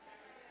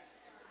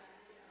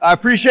I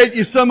appreciate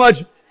you so much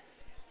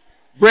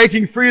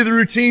breaking free of the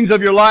routines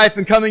of your life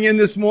and coming in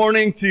this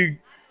morning to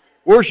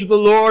worship the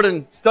Lord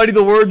and study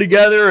the Word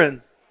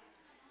together.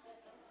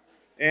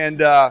 And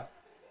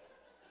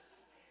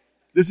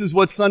this is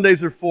what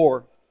Sundays are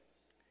for.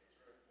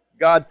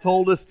 God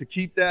told us to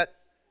keep that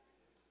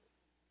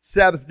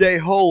Sabbath day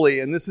holy,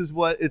 and this is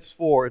what it's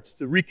for. It's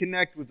to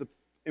reconnect with the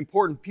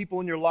important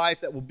people in your life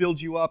that will build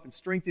you up and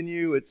strengthen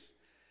you. It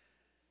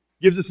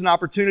gives us an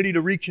opportunity to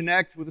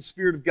reconnect with the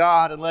Spirit of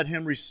God and let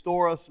Him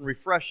restore us and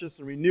refresh us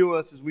and renew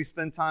us as we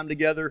spend time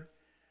together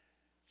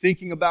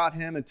thinking about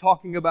Him and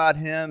talking about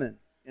Him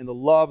and the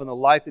love and the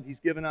life that He's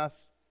given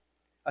us.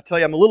 I tell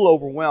you, I'm a little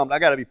overwhelmed. I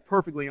got to be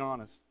perfectly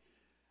honest.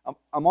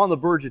 I'm on the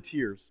verge of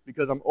tears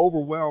because I'm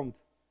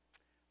overwhelmed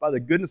by the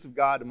goodness of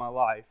God in my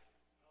life.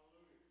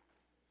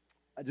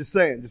 I'm just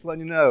saying, just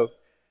letting you know.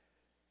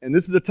 And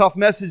this is a tough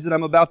message that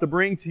I'm about to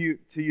bring to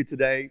you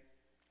today.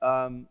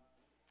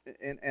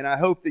 And I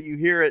hope that you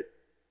hear it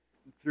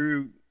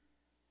through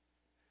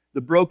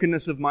the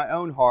brokenness of my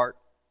own heart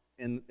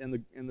and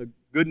the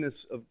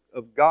goodness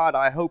of God.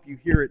 I hope you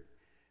hear it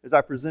as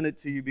I present it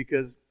to you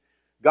because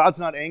God's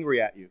not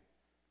angry at you.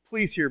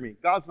 Please hear me.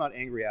 God's not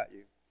angry at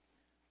you.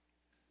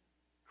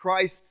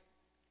 Christ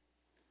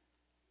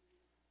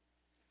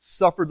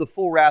suffered the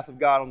full wrath of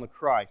God on the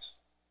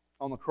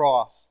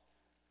cross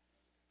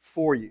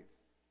for you.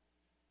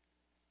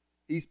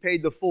 He's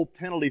paid the full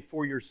penalty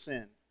for your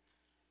sin.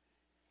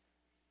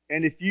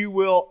 And if you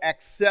will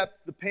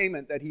accept the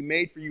payment that He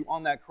made for you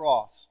on that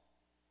cross,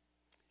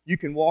 you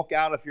can walk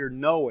out of here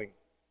knowing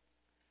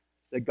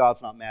that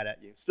God's not mad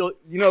at you. Still,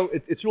 you know,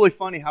 it's really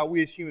funny how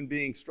we as human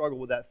beings struggle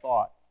with that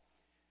thought.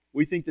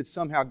 We think that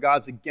somehow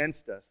God's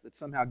against us, that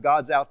somehow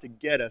God's out to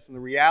get us. And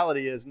the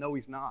reality is, no,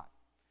 He's not.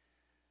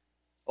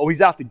 Oh,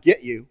 He's out to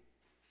get you.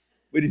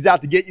 But He's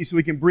out to get you so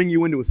He can bring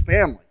you into His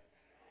family.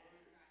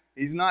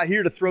 He's not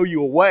here to throw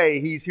you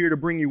away. He's here to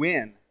bring you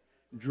in,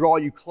 draw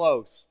you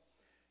close.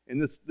 And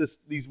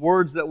these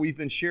words that we've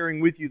been sharing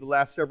with you the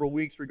last several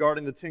weeks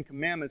regarding the Ten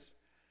Commandments,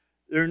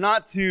 they're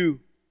not to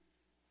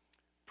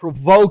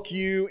provoke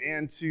you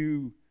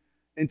into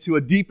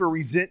a deeper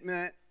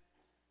resentment.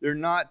 They're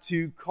not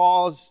to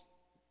cause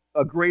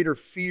a greater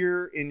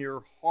fear in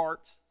your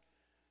heart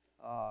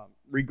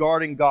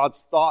regarding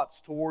God's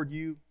thoughts toward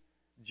you.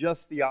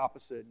 Just the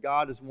opposite.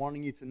 God is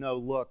wanting you to know,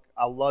 look,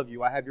 I love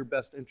you. I have your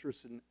best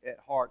interests at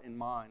heart in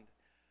mind.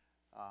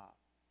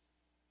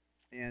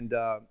 And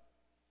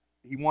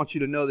He wants you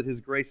to know that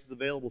His grace is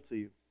available to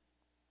you.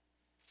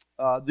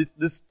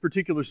 This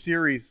particular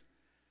series,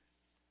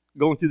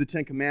 going through the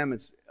Ten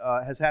Commandments,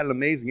 has had an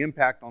amazing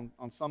impact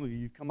on some of you.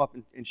 You've come up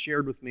and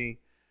shared with me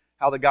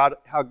how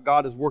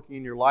God is working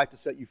in your life to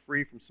set you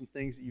free from some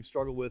things that you've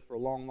struggled with for a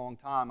long, long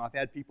time. I've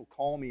had people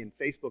call me and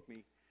Facebook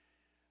me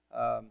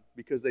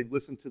because they've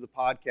listened to the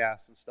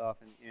podcast and stuff,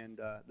 and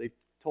they've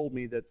told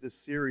me that this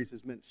series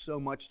has meant so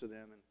much to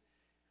them,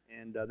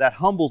 and that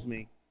humbles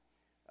me.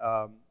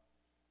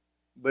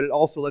 But it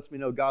also lets me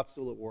know God's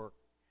still at work.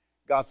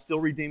 God's still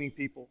redeeming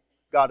people.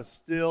 God is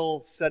still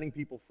setting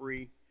people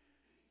free.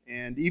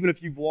 And even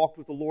if you've walked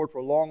with the Lord for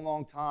a long,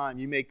 long time,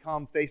 you may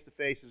come face to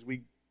face as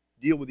we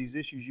deal with these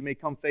issues. You may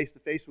come face to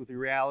face with the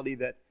reality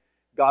that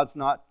God's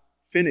not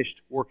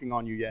finished working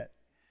on you yet.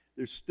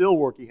 There's still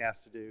work He has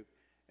to do.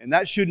 And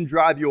that shouldn't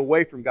drive you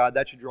away from God.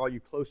 That should draw you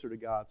closer to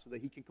God so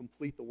that He can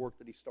complete the work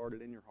that He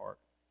started in your heart.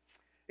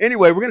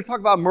 Anyway, we're going to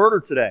talk about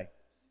murder today.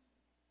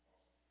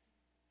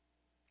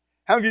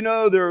 How many of you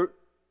know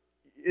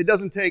it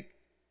doesn't take,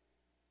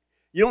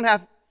 you don't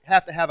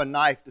have to have a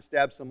knife to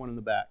stab someone in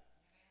the back?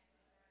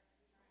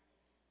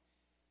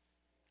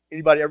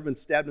 Anybody ever been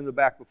stabbed in the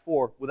back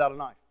before without a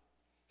knife?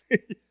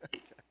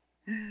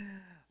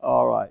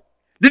 All right.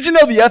 Did you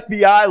know the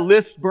FBI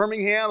lists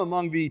Birmingham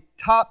among the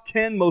top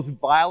 10 most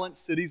violent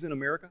cities in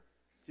America?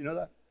 Do you know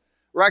that?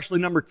 We're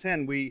actually number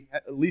 10. We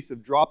at least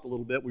have dropped a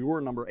little bit. We were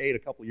number 8 a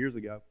couple years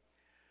ago.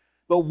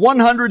 But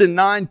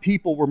 109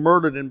 people were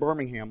murdered in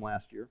Birmingham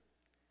last year.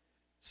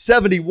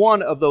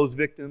 71 of those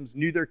victims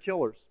knew their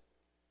killers.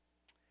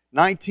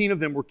 19 of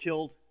them were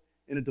killed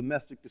in a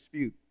domestic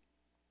dispute.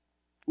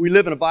 We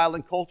live in a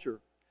violent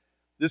culture.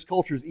 This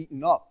culture is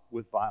eaten up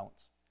with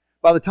violence.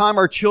 By the time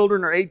our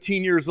children are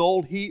 18 years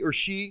old, he or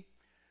she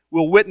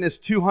will witness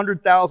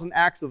 200,000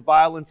 acts of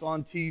violence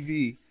on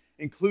TV,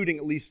 including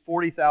at least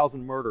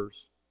 40,000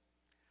 murders.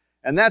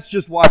 And that's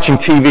just watching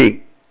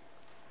TV.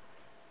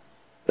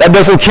 That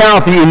doesn't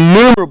count the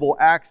innumerable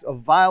acts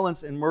of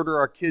violence and murder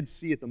our kids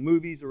see at the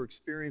movies or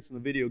experience in the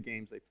video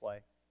games they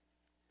play.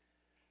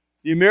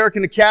 The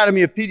American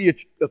Academy of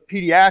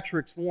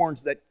Pediatrics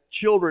warns that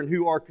children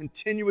who are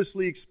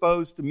continuously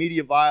exposed to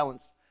media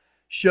violence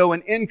show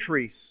an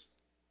increase.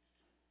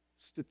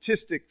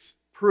 Statistics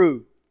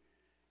prove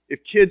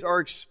if kids are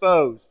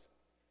exposed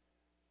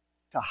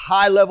to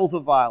high levels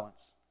of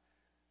violence,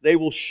 they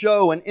will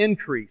show an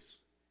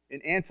increase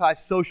in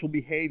antisocial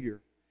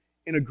behavior,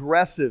 in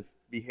aggressive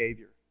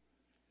behavior.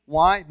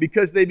 Why?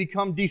 Because they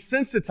become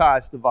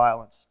desensitized to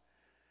violence.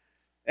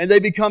 And they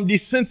become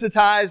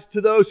desensitized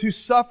to those who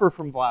suffer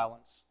from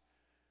violence.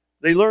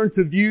 They learn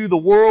to view the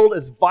world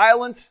as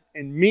violent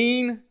and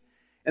mean,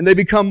 and they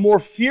become more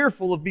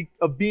fearful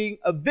of being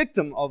a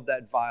victim of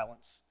that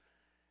violence.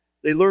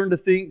 They learn to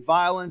think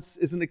violence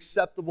is an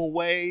acceptable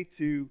way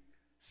to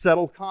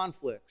settle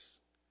conflicts.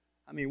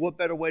 I mean, what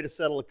better way to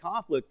settle a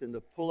conflict than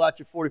to pull out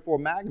your .44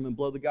 Magnum and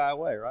blow the guy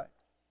away, right?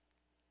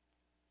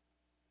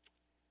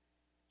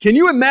 Can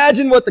you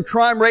imagine what the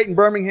crime rate in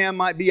Birmingham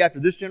might be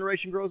after this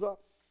generation grows up?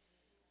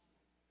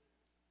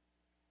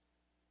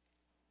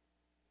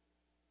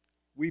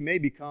 We may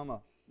become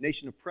a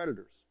nation of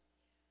predators.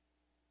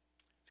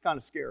 It's kind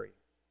of scary.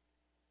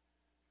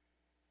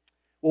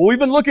 Well, we've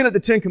been looking at the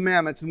Ten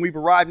Commandments, and we've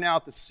arrived now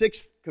at the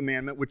sixth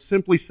commandment, which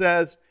simply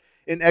says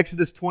in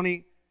Exodus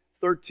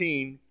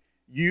 20:13,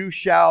 you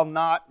shall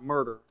not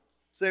murder.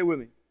 Say it with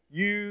me.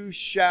 You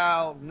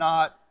shall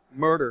not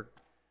murder.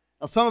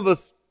 Now, some of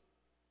us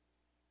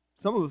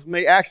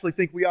may actually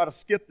think we ought to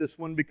skip this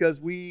one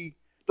because we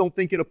don't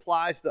think it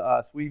applies to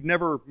us. We've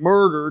never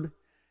murdered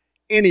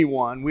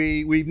anyone.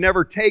 We've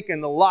never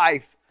taken the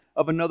life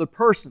of another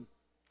person.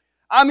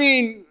 I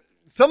mean,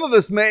 some of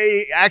us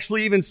may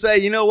actually even say,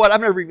 you know what,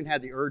 I've never even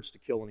had the urge to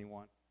kill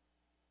anyone.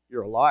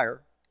 You're a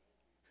liar.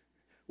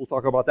 We'll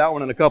talk about that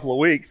one in a couple of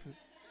weeks.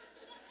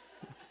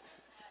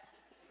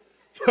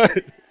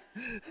 But,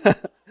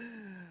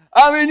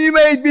 I mean, you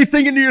may be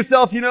thinking to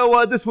yourself, you know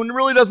what, this one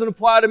really doesn't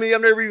apply to me.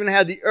 I've never even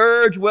had the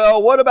urge.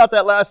 Well, what about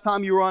that last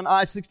time you were on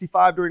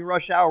I-65 during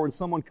rush hour and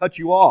someone cut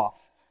you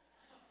off?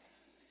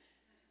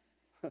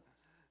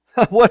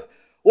 What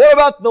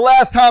about the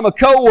last time a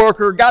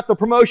coworker got the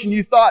promotion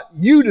you thought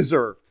you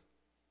deserved?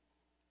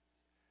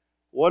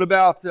 What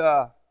about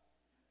the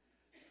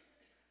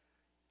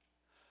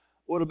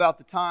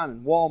time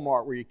in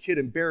Walmart where your kid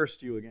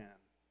embarrassed you again?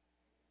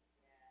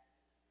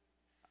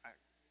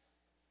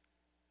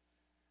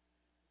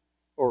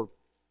 Or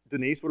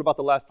Denise, what about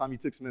the last time you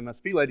took some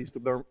MSP ladies to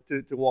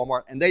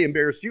Walmart and they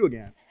embarrassed you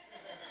again?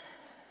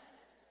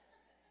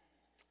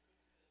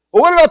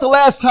 Or what about the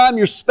last time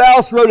your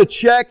spouse wrote a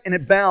check and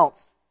it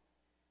bounced?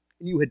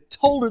 And you had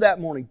told her that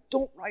morning,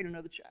 don't write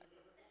another check.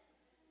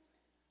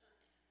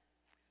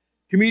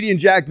 Comedian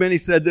Jack Benny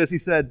said this. He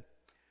said,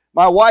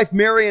 my wife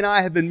Mary and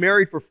I have been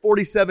married for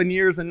 47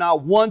 years and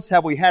not once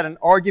have we had an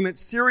argument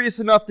serious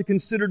enough to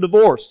consider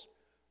divorce.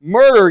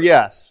 Murder,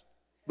 yes,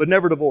 but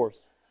never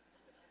divorce.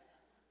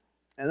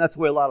 And that's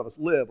the way a lot of us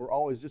live. We're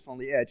always just on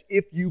the edge.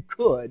 If you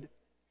could,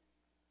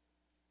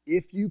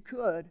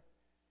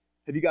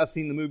 have you guys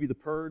seen the movie The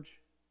Purge?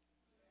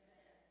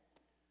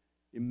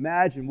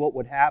 Imagine what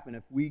would happen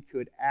if we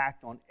could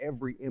act on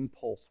every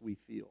impulse we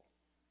feel.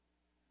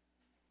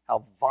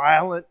 How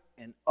violent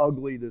and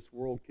ugly this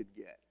world could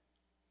get.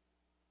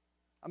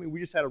 I mean,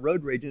 we just had a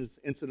road rage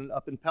incident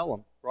up in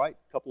Pelham, right?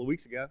 A couple of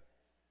weeks ago,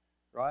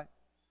 right?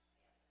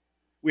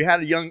 We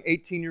had a young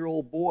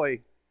 18-year-old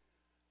boy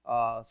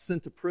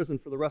sent to prison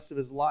for the rest of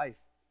his life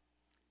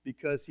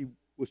because he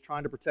was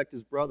trying to protect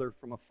his brother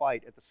from a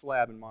fight at the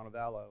Slab in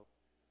Montevallo.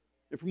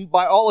 And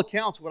by all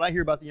accounts, what I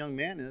hear about the young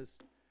man is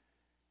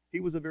he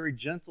was a very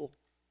gentle,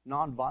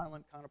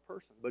 nonviolent kind of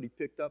person, but he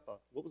picked up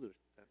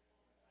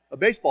a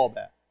baseball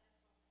bat.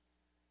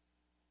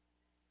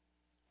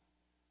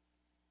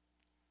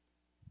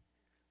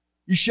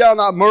 You shall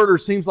not murder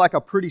seems like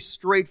a pretty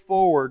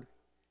straightforward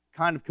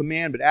kind of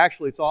command, but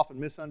actually it's often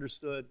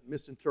misunderstood,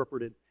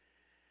 misinterpreted,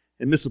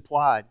 and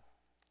misapplied.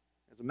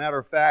 As a matter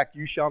of fact,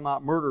 you shall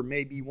not murder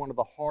may be one of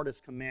the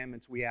hardest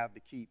commandments we have to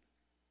keep.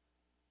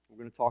 We're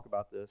going to talk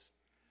about this.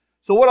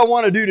 So what I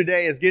want to do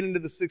today is get into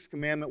the sixth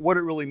commandment, what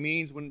it really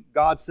means when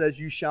God says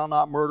you shall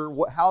not murder.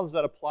 How does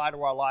that apply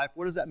to our life?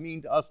 What does that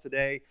mean to us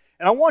today?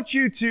 And I want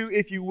you to,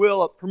 if you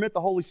will, permit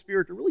the Holy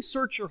Spirit to really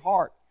search your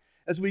heart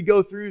as we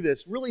go through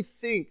this. Really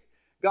think,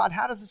 God,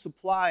 how does this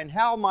apply? And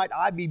how might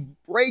I be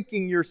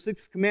breaking your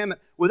sixth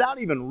commandment without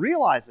even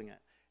realizing it?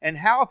 And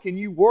how can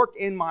you work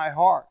in my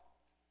heart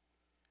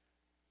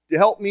to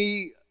help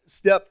me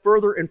step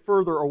further and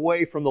further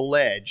away from the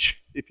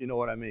ledge, if you know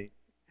what I mean?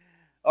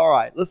 All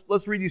right,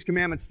 let's read these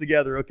commandments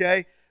together,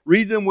 okay?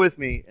 Read them with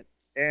me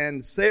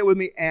and say it with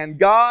me. And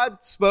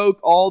God spoke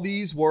all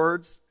these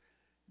words,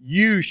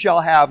 you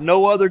shall have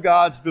no other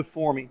gods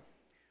before me.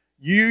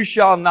 You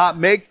shall not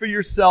make for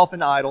yourself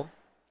an idol.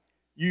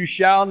 You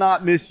shall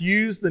not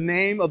misuse the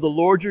name of the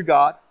Lord your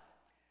God.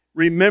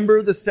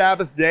 Remember the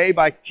Sabbath day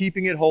by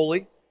keeping it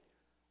holy.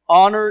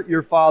 Honor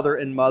your father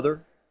and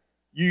mother.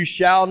 You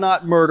shall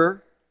not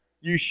murder.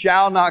 You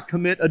shall not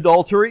commit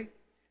adultery.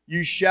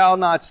 You shall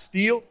not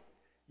steal.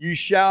 You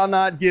shall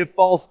not give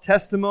false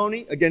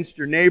testimony against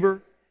your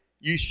neighbor.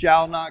 You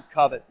shall not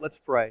covet. Let's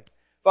pray.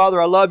 Father,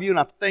 I love you and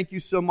I thank you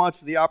so much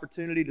for the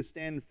opportunity to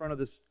stand in front of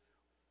this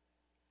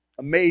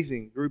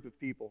amazing group of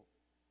people,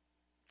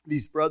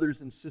 these brothers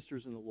and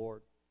sisters in the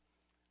Lord.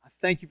 I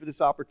thank you for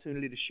this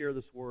opportunity to share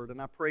this word,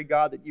 and I pray,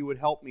 God, that you would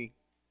help me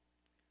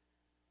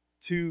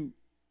to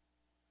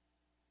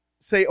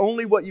say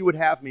only what you would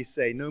have me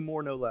say, no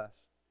more, no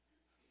less.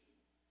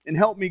 And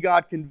help me,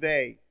 God,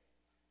 convey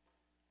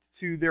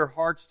to their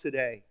hearts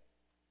today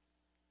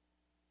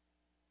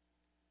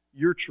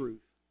your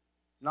truth,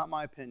 not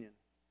my opinion.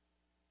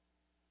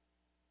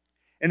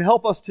 And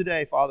help us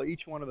today, Father,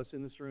 each one of us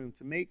in this room,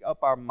 to make up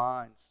our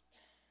minds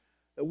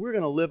that we're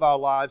going to live our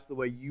lives the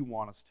way you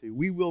want us to.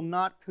 We will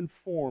not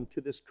conform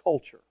to this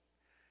culture.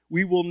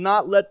 We will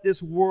not let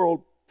this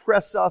world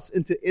press us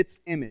into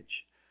its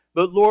image.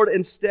 But Lord,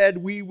 instead,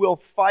 we will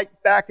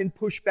fight back and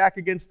push back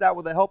against that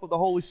with the help of the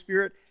Holy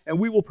Spirit, and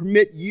we will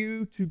permit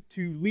you to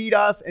lead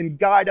us and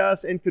guide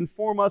us and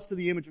conform us to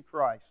the image of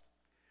Christ.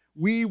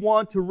 We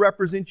want to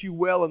represent you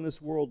well in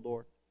this world,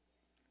 Lord.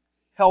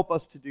 Help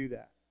us to do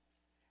that.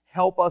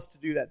 Help us to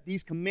do that.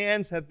 These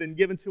commands have been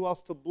given to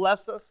us to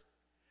bless us.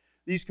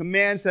 These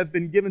commands have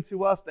been given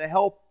to us to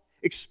help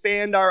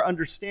expand our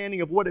understanding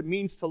of what it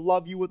means to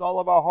love you with all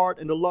of our heart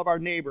and to love our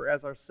neighbor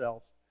as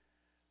ourselves.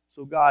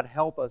 So God,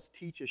 help us,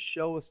 teach us,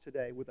 show us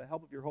today, with the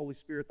help of your Holy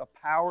Spirit, the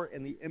power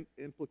and the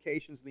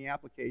implications and the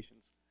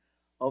applications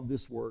of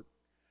this word,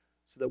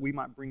 so that we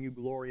might bring you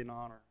glory and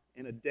honor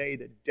in a day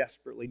that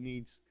desperately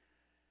needs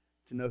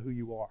to know who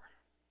you are.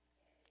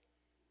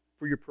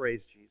 For your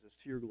praise, Jesus,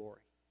 to your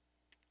glory.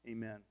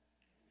 Amen.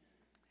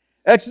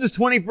 Exodus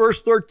 20,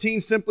 verse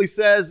 13 simply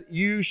says,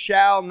 "You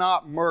shall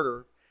not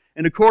murder."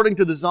 And according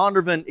to the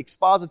Zondervan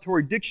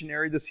Expository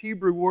Dictionary, this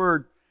Hebrew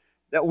word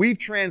that we've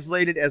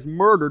translated as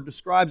murder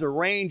describes a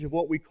range of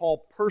what we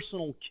call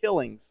personal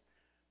killings.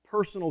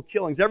 Personal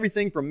killings.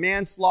 Everything from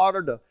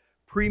manslaughter to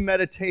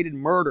premeditated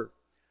murder.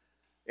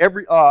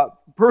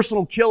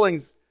 Personal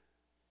killings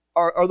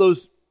are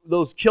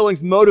those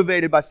killings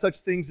motivated by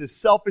such things as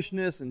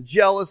selfishness and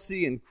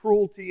jealousy and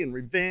cruelty and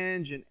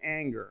revenge and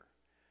anger.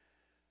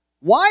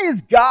 Why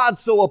is God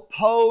so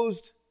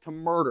opposed to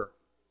murder?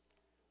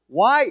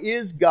 Why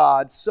is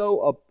God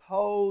so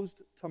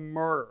opposed to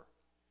murder?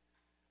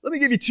 Let me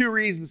give you 2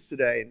 reasons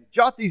today, and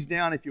jot these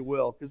down if you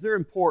will, because they're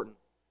important.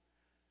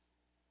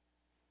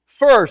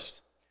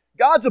 First,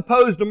 God's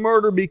opposed to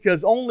murder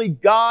because only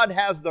God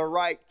has the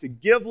right to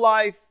give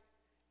life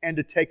and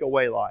to take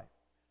away life.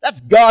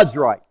 That's God's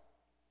right.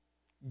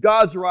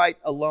 God's right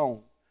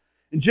alone.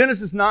 In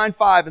Genesis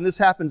 9:5, and this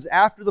happens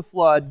after the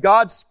flood,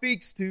 God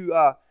speaks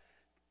to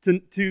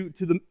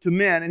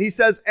men, and He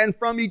says, "And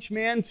from each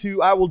man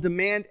too I will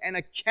demand an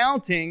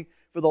accounting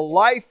for the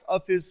life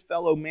of his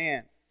fellow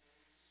man."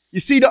 You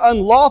see, to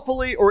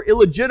unlawfully or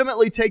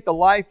illegitimately take the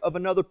life of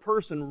another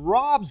person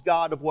robs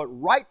God of what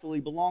rightfully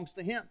belongs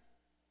to Him.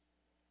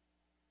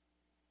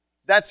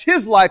 That's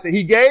His life that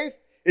He gave.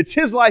 It's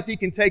His life He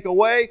can take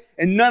away,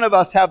 and none of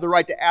us have the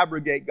right to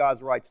abrogate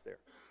God's rights there.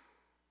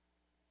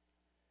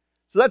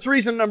 So that's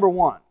reason number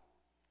 1.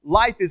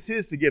 Life is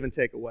His to give and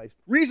take away.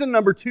 Reason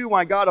number 2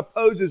 why God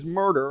opposes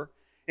murder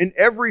in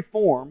every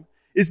form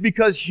is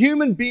because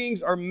human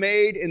beings are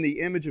made in the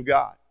image of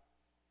God.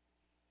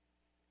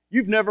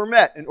 You've never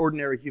met an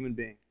ordinary human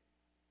being.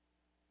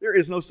 There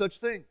is no such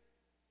thing.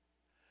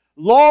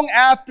 Long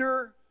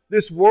after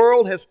this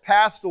world has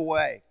passed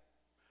away,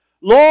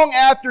 long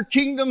after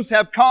kingdoms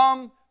have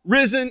come,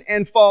 risen,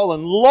 and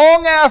fallen,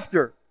 long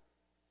after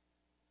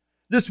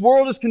this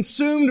world is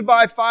consumed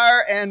by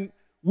fire and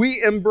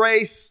we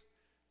embrace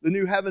the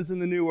new heavens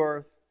and the new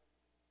earth,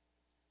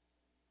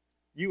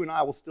 you and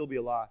I will still be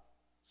alive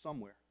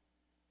somewhere.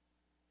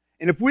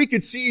 And if we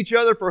could see each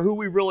other for who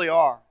we really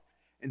are,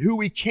 and who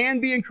we can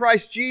be in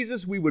Christ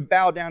Jesus, we would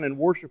bow down and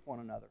worship one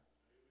another.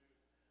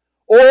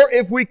 Or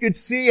if we could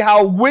see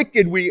how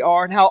wicked we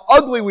are and how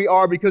ugly we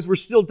are because we're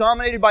still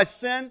dominated by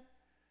sin,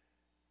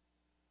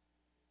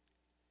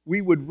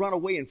 we would run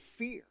away in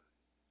fear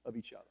of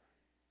each other.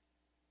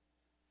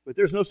 But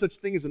there's no such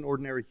thing as an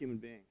ordinary human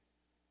being.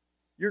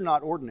 You're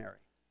not ordinary.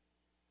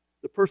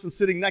 The person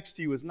sitting next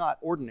to you is not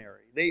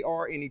ordinary. They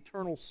are an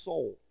eternal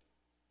soul.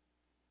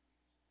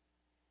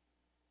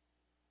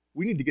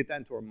 We need to get that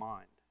into our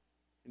mind,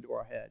 into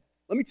our head.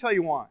 Let me tell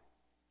you why.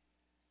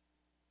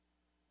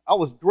 I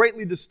was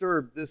greatly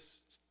disturbed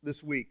this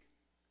week.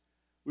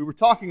 We were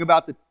talking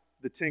about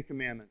the Ten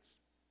Commandments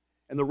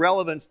and the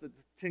relevance that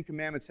the Ten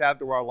Commandments have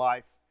to our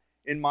life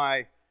in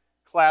my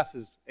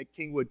classes at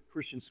Kingwood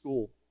Christian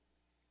School.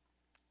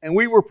 And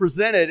we were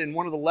presented in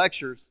one of the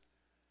lectures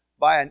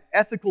by an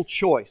ethical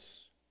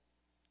choice.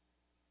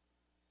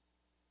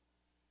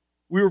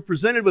 We were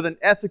presented with an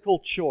ethical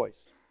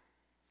choice.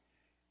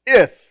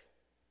 If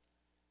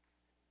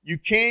you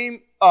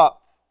came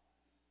up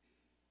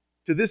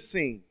to this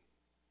scene,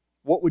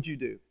 what would you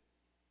do?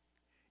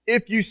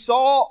 If you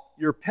saw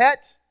your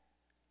pet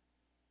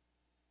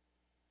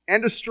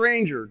and a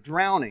stranger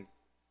drowning,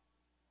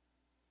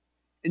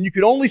 and you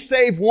could only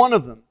save one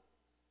of them,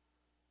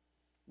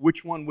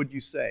 which one would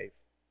you save?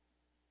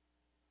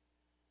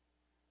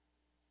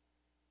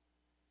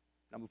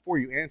 Now, before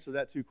you answer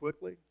that too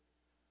quickly,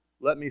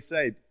 let me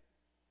say,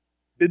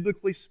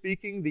 biblically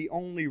speaking, the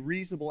only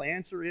reasonable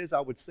answer is I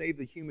would save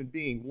the human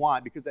being. Why?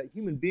 Because that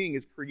human being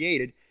is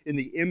created in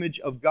the image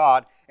of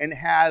God and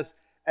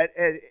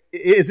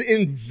is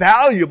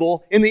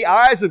invaluable in the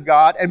eyes of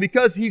God. And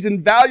because he's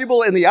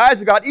invaluable in the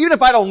eyes of God, even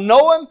if I don't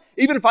know him,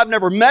 even if I've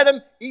never met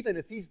him, even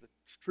if he's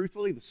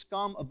truthfully the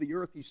scum of the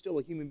earth, he's still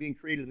a human being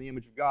created in the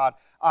image of God,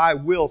 I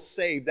will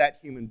save that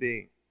human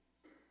being.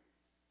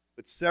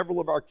 But several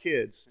of our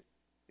kids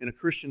in a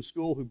Christian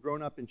school who've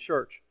grown up in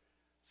church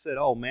said,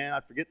 oh man,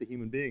 I'd forget the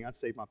human being, I'd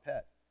save my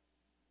pet.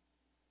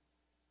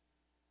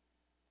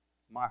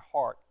 My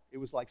heart, it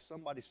was like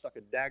somebody stuck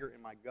a dagger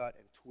in my gut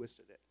and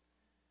twisted it.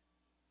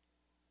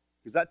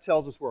 Because that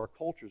tells us where our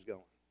culture's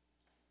going.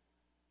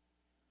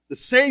 The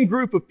same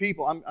group of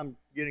people, I'm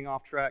getting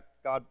off track,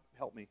 God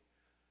help me.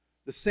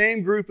 The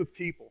same group of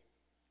people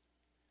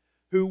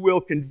who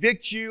will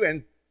convict you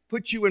and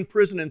put you in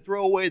prison and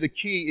throw away the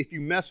key if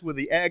you mess with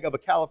the egg of a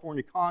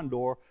California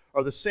condor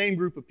are the same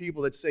group of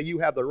people that say you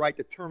have the right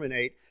to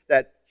terminate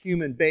that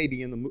human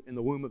baby in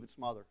the womb of its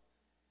mother.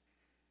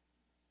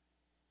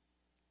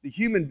 The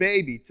human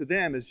baby, to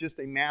them, is just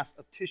a mass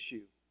of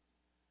tissue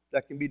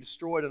that can be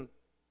destroyed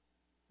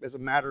as a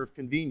matter of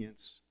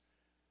convenience.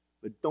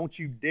 But don't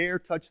you dare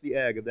touch the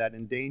egg of that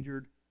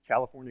endangered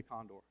California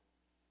condor.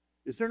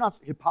 Is there not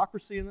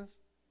hypocrisy in this?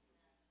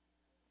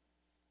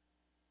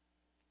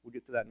 We'll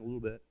get to that in a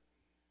little bit.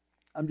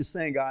 I'm just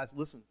saying, guys,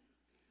 listen.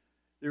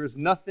 There is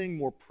nothing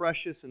more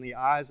precious in the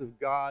eyes of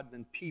God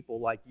than people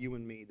like you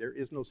and me. There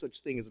is no such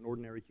thing as an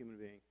ordinary human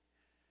being.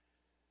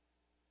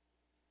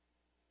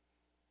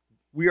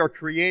 We are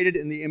created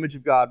in the image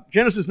of God.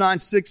 Genesis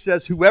 9:6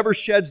 says, whoever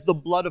sheds the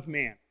blood of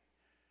man,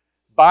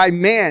 by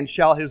man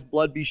shall his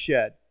blood be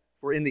shed.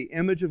 For in the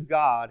image of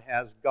God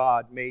has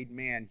God made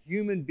man.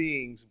 Human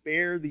beings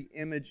bear the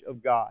image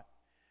of God.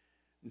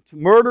 And to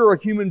murder a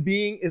human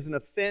being is an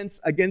offense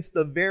against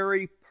the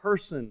very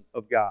person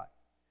of God.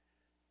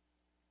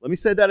 Let me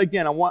say that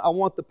again. I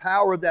want the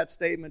power of that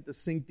statement to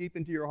sink deep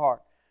into your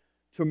heart.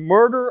 To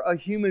murder a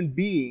human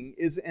being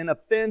is an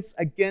offense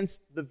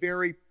against the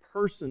very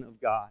person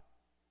of God.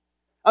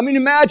 I mean,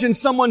 imagine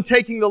someone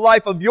taking the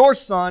life of your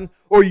son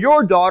or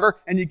your daughter,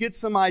 and you get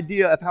some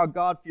idea of how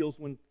God feels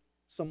when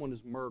someone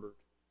is murdered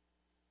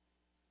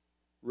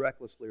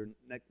recklessly or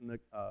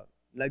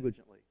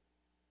negligently.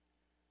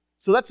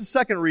 So that's the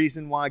second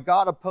reason why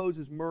God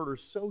opposes murder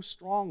so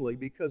strongly,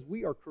 because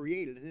we are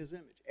created in His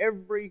image.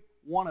 Every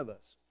one of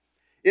us.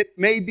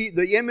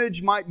 The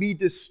image might be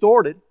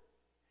distorted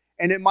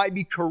and it might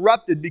be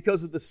corrupted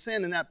because of the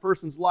sin in that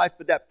person's life,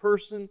 but that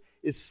person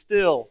is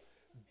still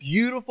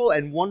beautiful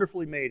and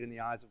wonderfully made in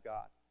the eyes of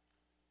God.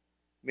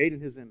 Made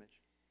in His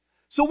image.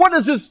 So what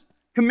does this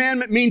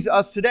commandment mean to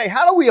us today?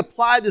 How do we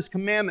apply this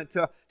commandment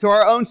to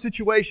our own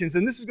situations?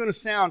 And this is going to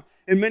sound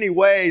in many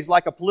ways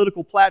like a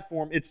political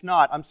platform. It's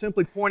not. I'm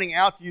simply pointing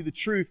out to you the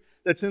truth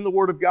that's in the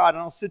Word of God,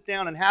 and I'll sit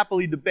down and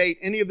happily debate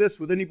any of this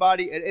with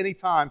anybody at any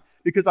time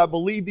because I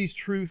believe these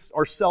truths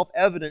are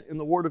self-evident in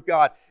the Word of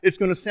God. It's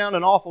going to sound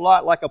an awful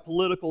lot like a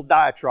political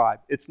diatribe.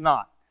 It's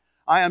not.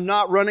 I am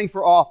not running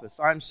for office.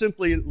 I'm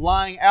simply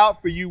laying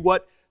out for you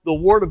what the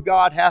Word of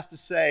God has to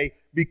say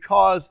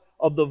because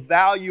of the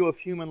value of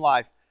human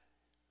life.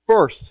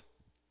 First,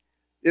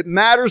 it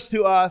matters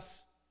to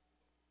us.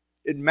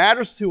 It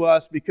matters to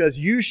us because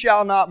you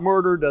shall not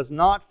murder does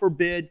not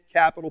forbid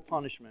capital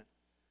punishment.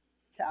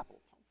 Capital?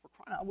 For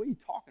crying out, what are you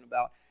talking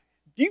about?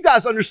 Do you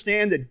guys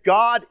understand that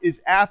God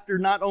is after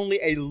not only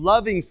a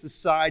loving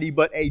society,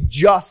 but a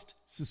just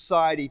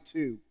society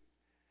too?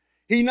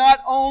 He not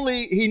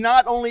only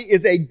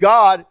is a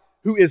God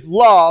who is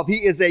love,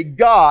 He is a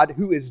God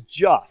who is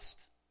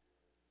just.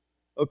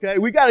 Okay?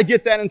 We got to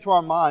get that into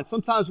our minds.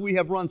 Sometimes we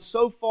have run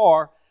so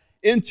far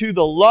into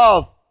the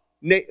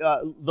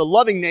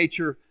loving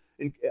nature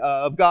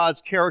of God's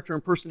character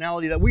and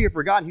personality that we have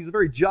forgotten He's a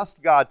very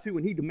just God too,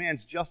 and He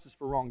demands justice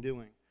for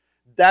wrongdoing.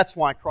 That's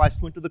why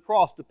Christ went to the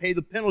cross, to pay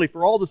the penalty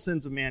for all the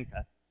sins of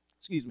mankind.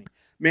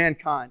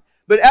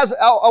 But as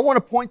I want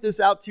to point this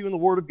out to you in the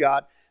Word of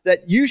God,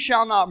 that you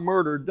shall not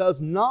murder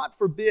does not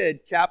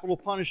forbid capital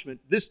punishment.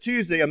 This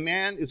Tuesday, a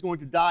man is going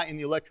to die in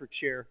the electric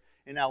chair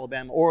in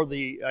Alabama, or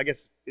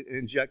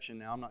injection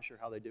now. I'm not sure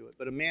how they do it.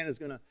 But a man is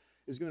going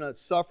to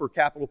suffer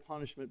capital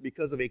punishment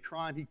because of a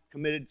crime he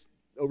committed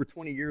over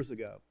 20 years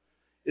ago.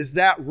 Is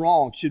that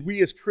wrong? Should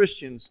we as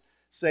Christians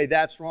say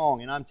that's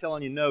wrong? And I'm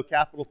telling you, no,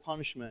 capital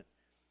punishment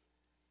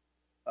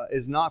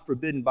is not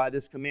forbidden by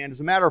this command.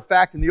 As a matter of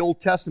fact, in the Old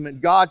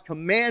Testament, God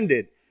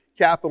commanded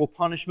capital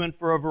punishment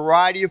for a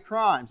variety of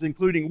crimes,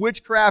 including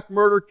witchcraft,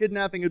 murder,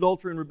 kidnapping,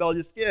 adultery, and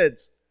rebellious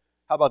kids.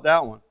 How about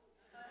that one?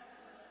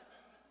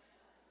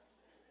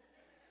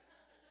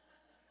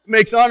 It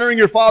makes honoring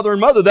your father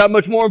and mother that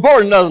much more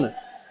important, doesn't it?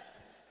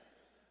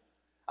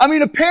 I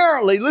mean,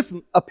 apparently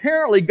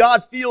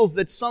God feels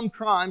that some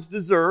crimes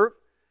deserve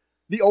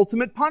the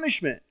ultimate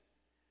punishment.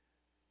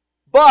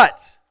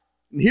 But,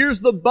 and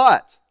here's the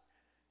but,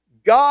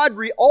 God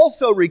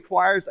also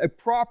requires a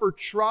proper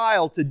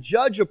trial to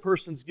judge a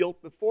person's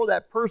guilt before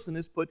that person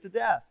is put to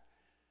death.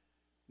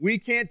 We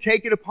can't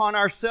take it upon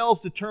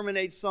ourselves to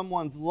terminate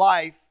someone's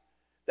life.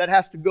 That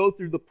has to go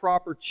through the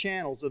proper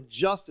channels of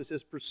justice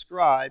as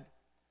prescribed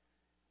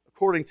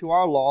according to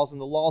our laws and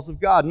the laws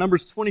of God.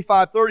 Numbers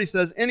 25:30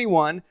 says,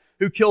 anyone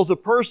who kills a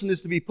person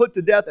is to be put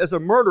to death as a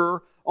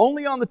murderer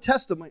only on the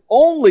testimony,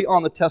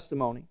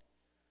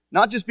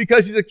 not just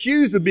because he's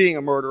accused of being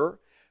a murderer.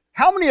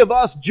 How many of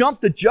us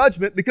jump to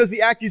judgment because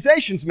the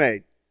accusation's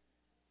made?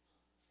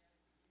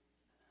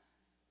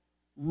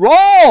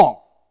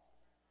 Wrong!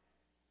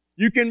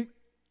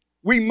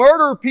 We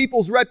murder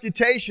people's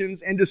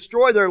reputations and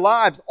destroy their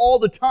lives all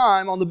the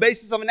time on the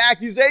basis of an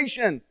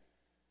accusation.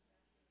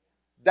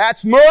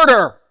 That's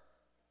murder.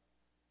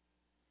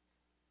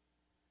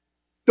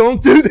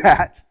 Don't do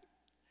that.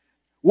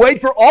 Wait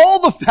for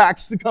all the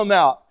facts to come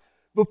out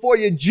before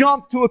you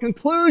jump to a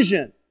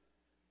conclusion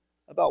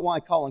about why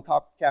Colin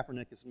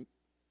Kaepernick is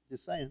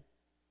just saying.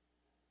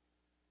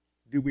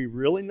 Do we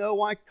really know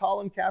why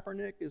Colin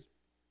Kaepernick is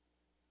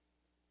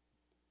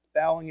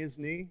bowing his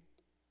knee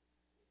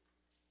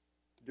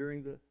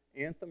during the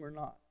anthem or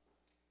not?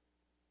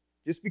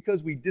 Just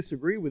because we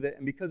disagree with it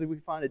and because we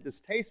find it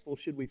distasteful,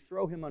 should we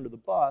throw him under the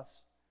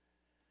bus?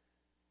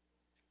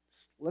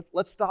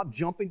 Let's stop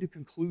jumping to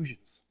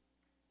conclusions.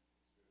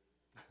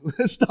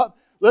 Let's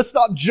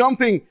stop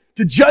jumping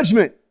to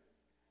judgment.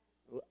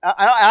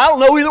 I don't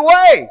know either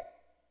way.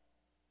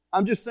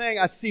 I'm just saying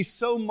I see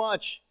so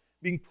much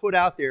being put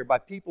out there by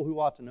people who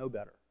ought to know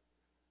better.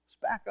 Let's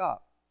back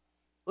up.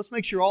 Let's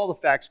make sure all the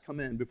facts come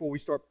in before we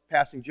start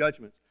passing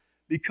judgments,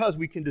 because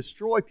we can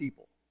destroy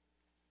people.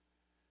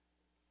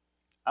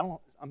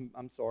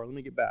 I'm sorry, let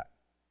me get back.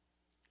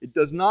 It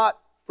does not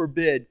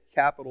forbid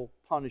capital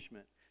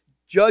punishment.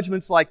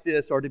 Judgments like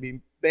this are to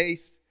be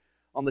based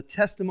on the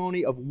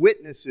testimony of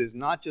witnesses,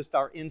 not just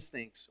our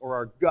instincts or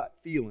our gut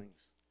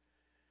feelings.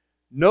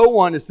 No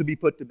one is to be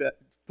put to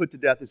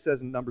death, it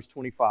says in Numbers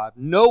 25.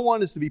 No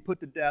one is to be put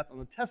to death on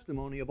the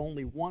testimony of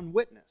only one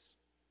witness.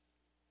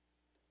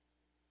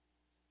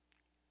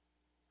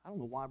 I don't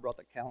know why I brought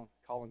that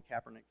Colin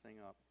Kaepernick thing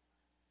up.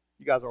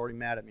 You guys are already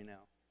mad at me now.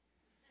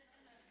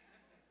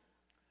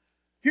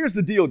 Here's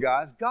the deal,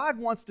 guys. God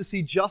wants to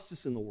see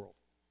justice in the world.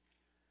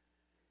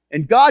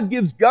 And God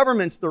gives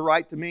governments the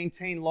right to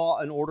maintain law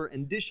and order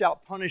and dish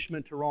out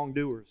punishment to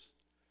wrongdoers.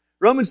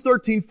 Romans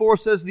 13:4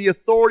 says the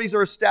authorities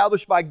are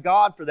established by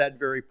God for that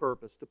very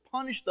purpose, to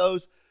punish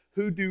those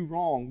who do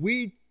wrong.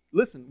 We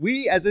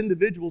as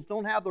individuals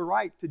don't have the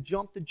right to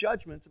jump to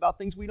judgments about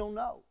things we don't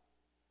know.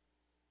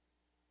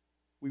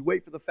 We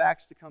wait for the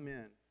facts to come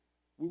in.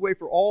 We wait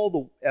for all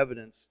the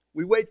evidence.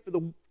 We wait for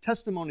the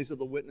testimonies of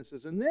the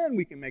witnesses, and then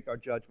we can make our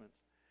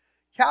judgments.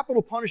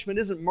 Capital punishment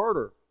isn't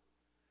murder.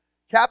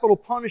 Capital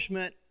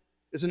punishment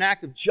is an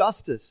act of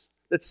justice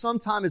that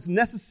sometimes is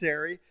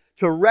necessary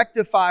to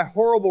rectify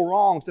horrible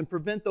wrongs and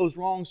prevent those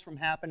wrongs from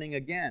happening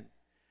again.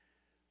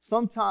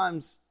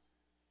 Sometimes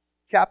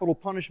capital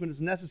punishment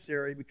is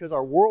necessary because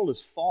our world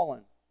is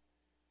fallen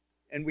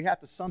and we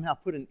have to somehow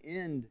put an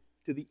end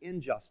to the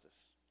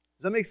injustice.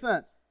 Does that make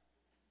sense?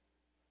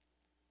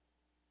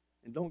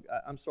 And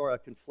I'm sorry, I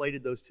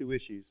conflated those two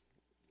issues.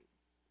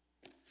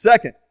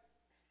 Second,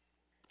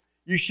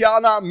 you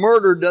shall not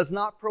murder does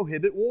not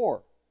prohibit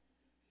war.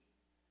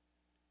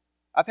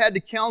 I've had to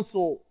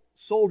counsel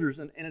soldiers,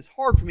 and it's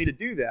hard for me to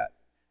do that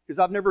because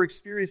I've never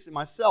experienced it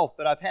myself,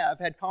 but I've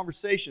had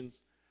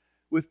conversations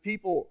with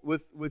people,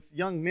 with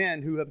young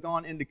men who have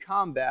gone into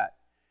combat,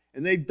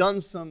 and they've done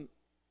some,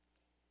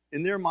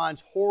 in their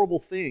minds, horrible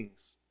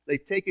things.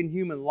 They've taken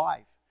human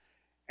life.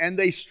 And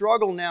they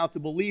struggle now to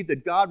believe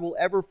that God will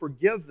ever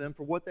forgive them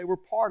for what they were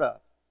part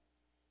of.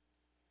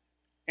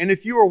 And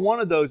if you are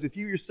one of those, if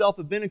you yourself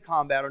have been in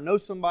combat or know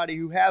somebody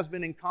who has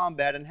been in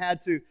combat and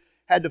had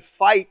to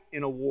fight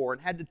in a war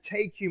and had to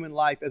take human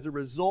life as a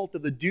result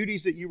of the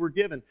duties that you were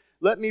given,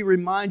 let me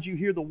remind you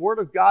here, the Word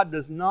of God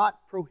does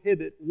not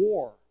prohibit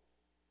war.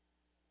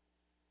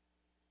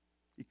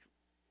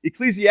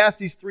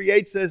 Ecclesiastes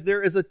 3:8 says,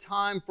 there is a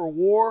time for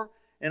war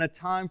and a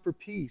time for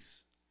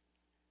peace.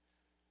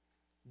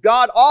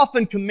 God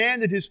often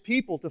commanded His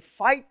people to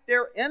fight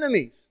their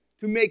enemies,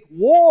 to make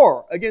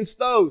war against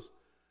those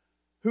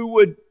who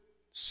would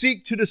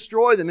seek to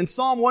destroy them. In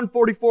Psalm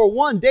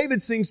 144:1, David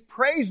sings,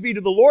 praise be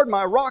to the Lord,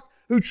 my rock,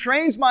 who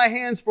trains my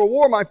hands for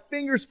war, my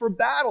fingers for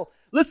battle.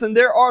 Listen,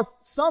 there are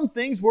some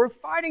things worth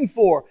fighting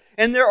for,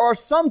 and there are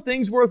some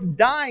things worth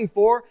dying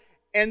for,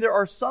 and there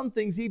are some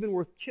things even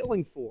worth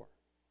killing for.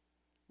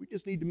 We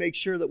just need to make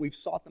sure that we've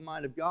sought the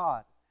mind of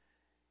God,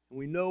 and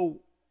we know.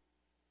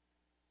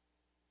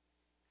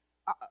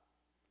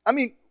 I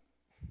mean,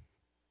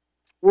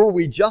 were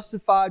we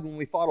justified when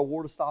we fought a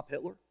war to stop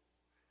Hitler?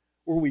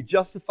 Were we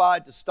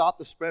justified to stop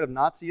the spread of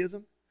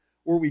Nazism?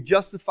 Were we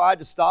justified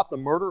to stop the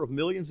murder of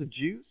millions of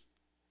Jews?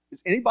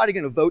 Is anybody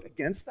going to vote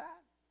against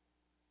that?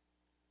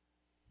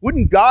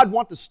 Wouldn't God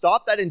want to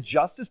stop that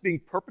injustice being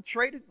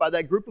perpetrated by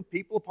that group of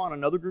people upon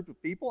another group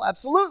of people?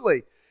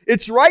 Absolutely.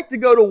 It's right to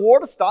go to war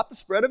to stop the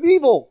spread of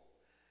evil.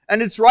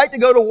 And it's right to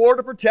go to war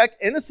to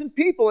protect innocent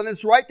people. And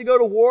it's right to go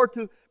to war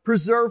to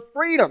preserve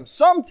freedom.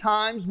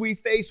 Sometimes we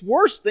face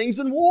worse things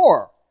than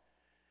war.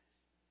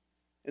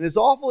 And as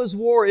awful as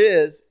war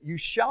is, you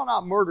shall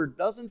not murder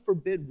doesn't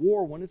forbid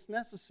war when it's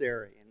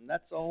necessary. And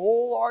that's a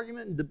whole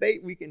argument and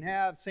debate we can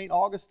have. St.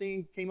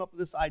 Augustine came up with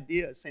this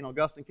idea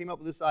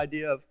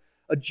of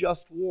a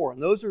just war.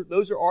 And those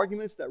are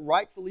arguments that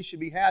rightfully should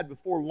be had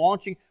before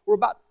launching.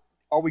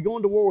 Are we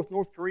going to war with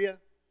North Korea?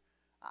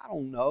 I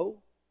don't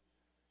know.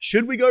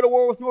 Should we go to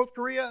war with North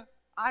Korea?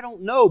 I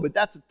don't know, but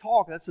that's a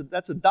talk,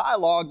 that's a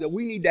dialogue that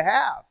we need to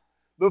have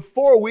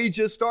before we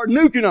just start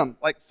nuking them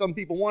like some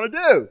people want to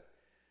do.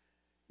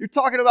 You're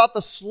talking about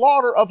the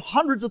slaughter of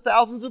hundreds of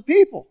thousands of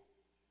people.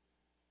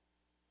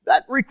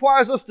 That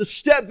requires us to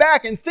step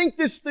back and think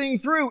this thing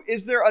through.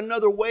 Is there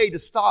another way to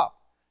stop,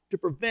 to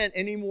prevent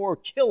any more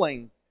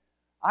killing?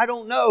 I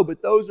don't know,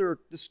 but those are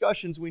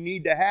discussions we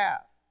need to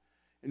have.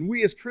 And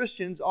we as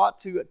Christians ought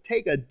to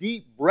take a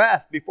deep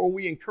breath before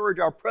we encourage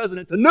our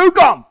president to nuke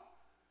them.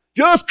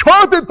 Just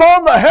carpet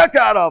bomb the heck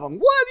out of them.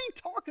 What are you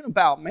talking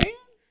about, man?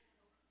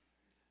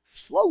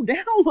 Slow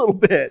down a little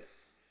bit.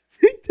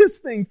 Think this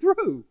thing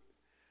through.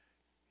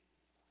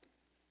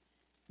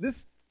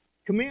 This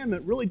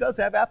commandment really does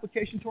have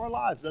application to our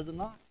lives, does it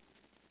not?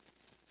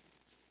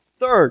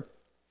 Third,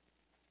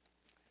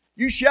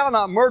 you shall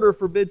not murder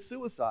forbids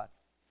suicide.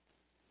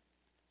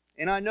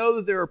 And I know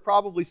that there are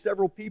probably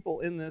several people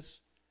in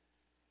this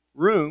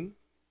room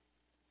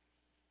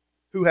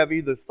who have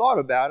either thought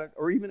about it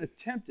or even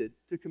attempted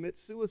to commit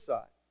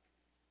suicide.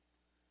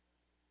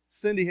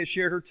 Cindy has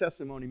shared her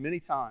testimony many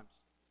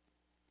times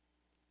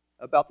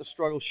about the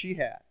struggle she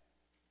had.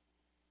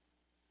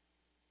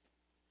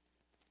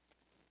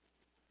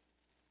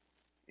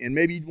 And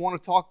maybe you'd want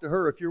to talk to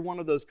her if you're one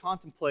of those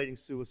contemplating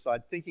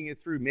suicide, thinking it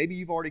through. Maybe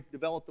you've already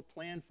developed a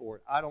plan for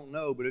it. I don't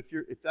know. But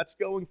if that's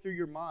going through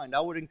your mind, I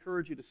would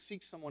encourage you to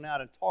seek someone out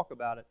and talk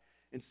about it.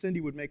 And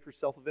Cindy would make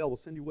herself available.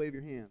 Cindy, wave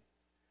your hand.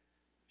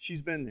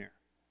 She's been there.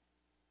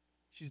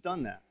 She's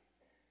done that.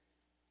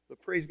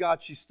 But praise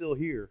God, she's still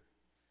here.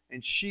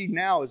 And she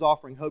now is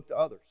offering hope to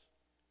others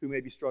who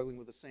may be struggling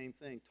with the same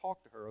thing.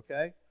 Talk to her,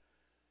 okay?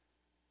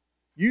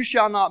 You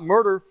shall not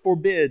murder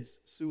forbids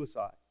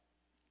suicide.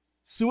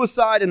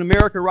 Suicide in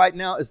America right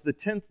now is the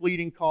 10th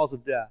leading cause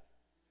of death.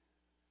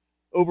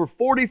 Over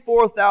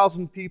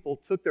 44,000 people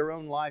took their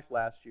own life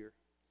last year.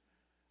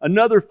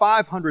 Another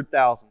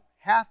 500,000,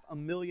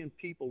 500,000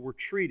 people were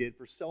treated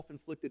for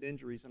self-inflicted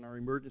injuries in our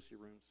emergency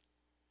rooms.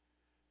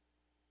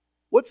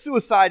 What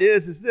suicide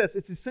is this.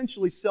 It's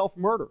essentially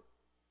self-murder.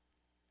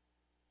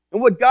 And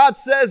what God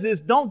says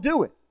is, don't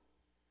do it.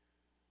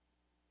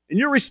 And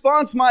your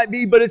response might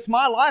be, but it's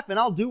my life and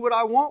I'll do what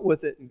I want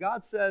with it. And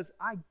God says,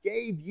 I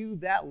gave you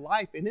that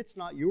life and it's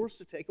not yours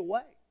to take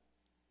away.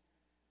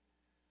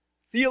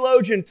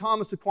 Theologian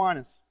Thomas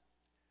Aquinas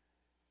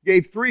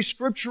gave 3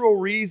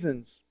 scriptural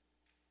reasons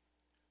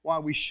why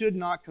we should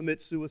not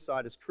commit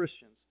suicide as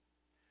Christians.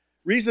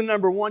 Reason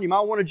number 1, you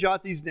might want to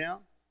jot these down.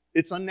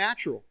 It's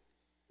unnatural.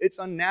 It's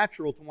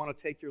unnatural to want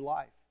to take your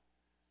life.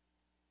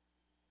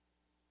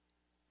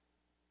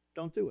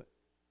 Don't do it.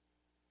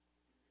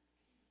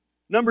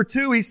 Number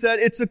 2, he said,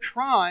 it's a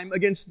crime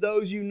against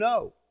those you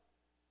know.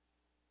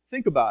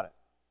 Think about it.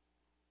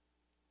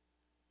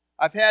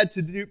 I've had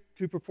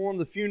to perform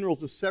the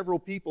funerals of several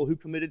people who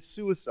committed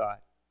suicide.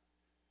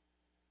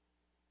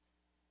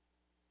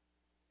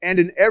 And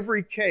in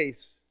every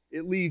case,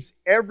 it leaves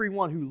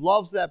everyone who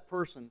loves that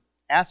person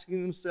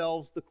asking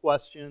themselves the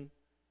question,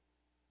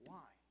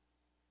 why?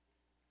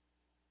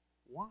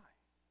 Why?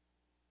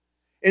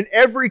 In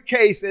every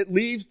case, it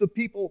leaves the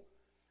people,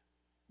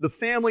 the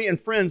family and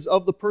friends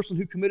of the person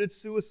who committed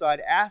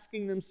suicide,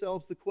 asking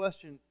themselves the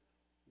question,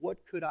 what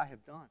could I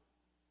have done?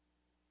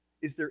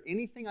 Is there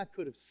anything I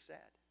could have said?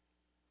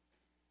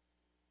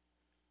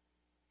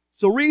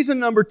 So reason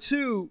number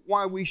 2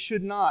 why we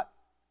should not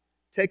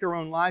take our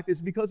own life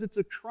is because it's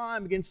a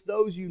crime against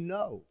those you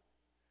know.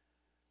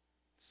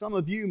 Some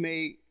of you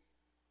may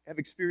have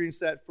experienced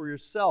that for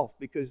yourself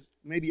because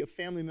maybe a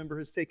family member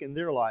has taken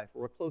their life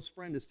or a close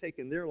friend has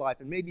taken their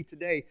life, and maybe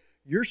today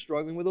you're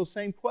struggling with those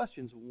same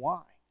questions.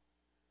 Why?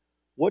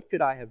 What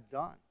could I have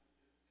done?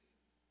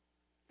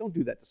 Don't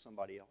do that to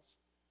somebody else.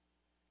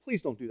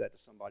 Please don't do that to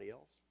somebody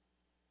else.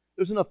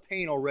 There's enough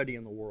pain already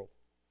in the world.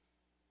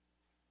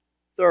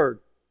 Third,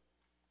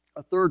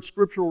 a third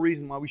scriptural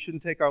reason why we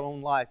shouldn't take our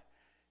own life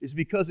is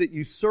because it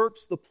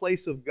usurps the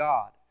place of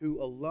God,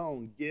 who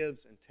alone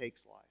gives and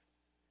takes life.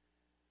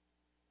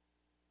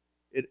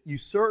 It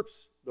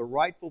usurps the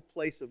rightful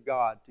place of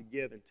God to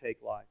give and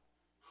take life.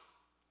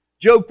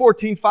 Job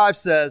 14:5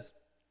 says,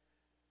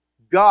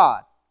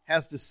 God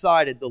has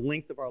decided the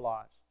length of our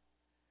lives.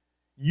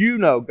 You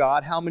know,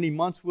 God, how many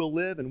months we'll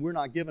live, and we're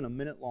not given a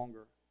minute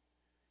longer.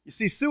 You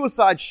see,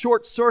 suicide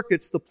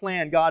short-circuits the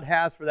plan God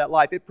has for that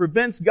life. It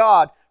prevents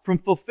God from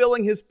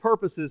fulfilling His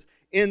purposes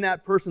in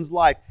that person's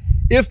life.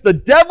 If the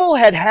devil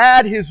had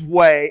had his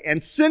way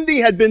and Cindy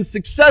had been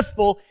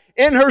successful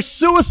in her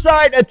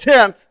suicide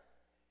attempt,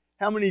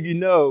 how many of you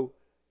know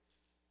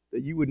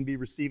that you wouldn't be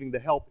receiving the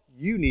help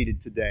you needed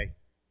today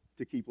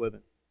to keep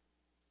living?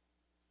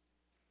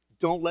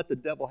 Don't let the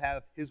devil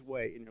have his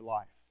way in your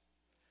life.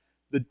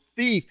 The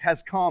thief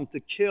has come to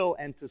kill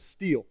and to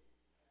steal,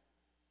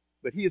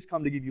 but he has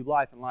come to give you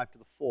life and life to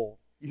the full.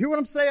 You hear what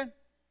I'm saying?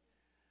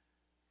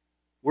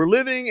 We're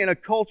living in a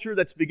culture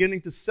that's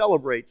beginning to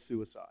celebrate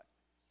suicide.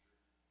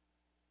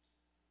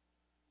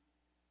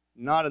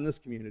 Not in this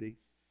community.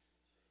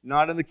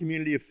 Not in the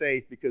community of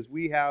faith, because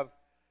we have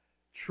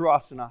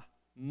trust in a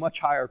much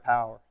higher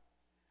power.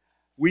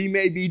 We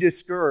may be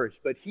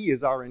discouraged, but He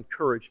is our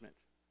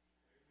encouragement.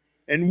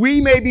 And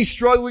we may be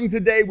struggling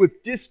today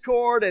with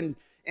discord and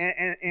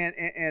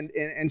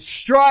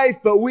strife,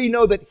 but we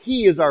know that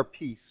He is our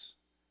peace.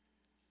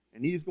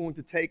 And He is going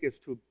to take us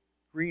to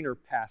greener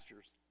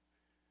pastures,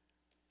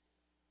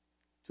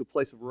 to a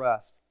place of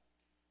rest.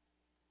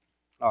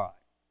 All right.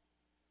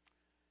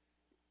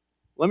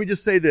 Let me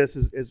just say this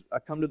as I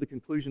come to the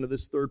conclusion of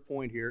this third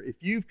point here.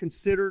 If you've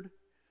considered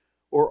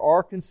or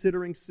are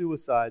considering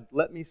suicide,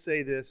 let me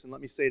say this, and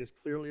let me say it as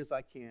clearly as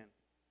I can.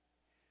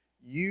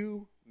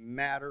 You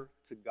matter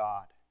to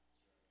God.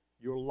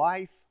 Your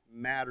life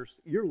matters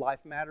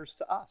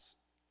to us.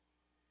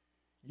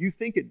 You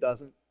think it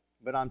doesn't,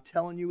 but I'm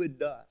telling you it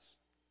does.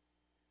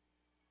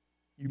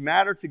 You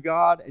matter to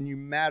God and you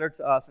matter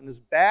to us. And as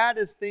bad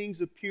as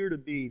things appear to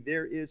be,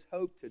 there is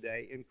hope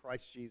today in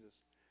Christ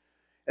Jesus.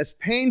 As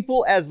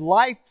painful as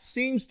life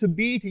seems to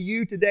be to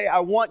you today, I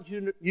want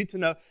you to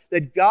know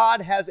that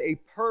God has a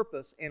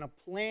purpose and a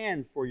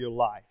plan for your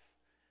life.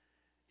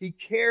 He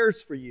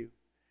cares for you,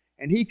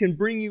 and He can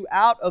bring you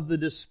out of the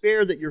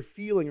despair that you're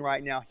feeling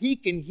right now. He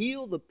can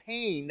heal the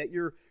pain that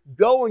you're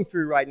going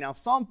through right now.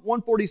 Psalm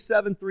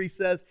 147:3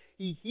 says,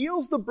 He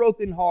heals the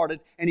brokenhearted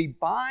and He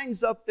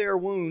binds up their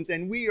wounds,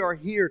 and we are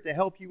here to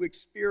help you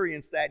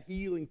experience that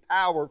healing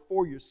power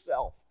for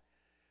yourself.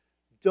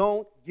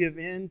 Don't give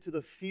in to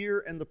the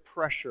fear and the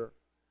pressure.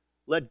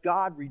 Let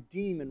God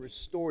redeem and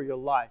restore your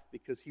life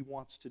because He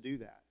wants to do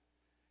that.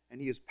 And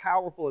He is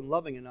powerful and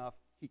loving enough,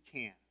 He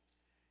can.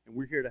 And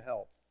we're here to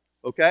help.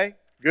 Okay?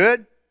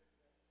 Good?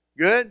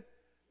 Good?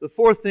 The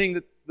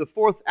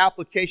fourth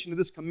application of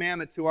this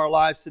commandment to our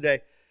lives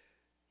today.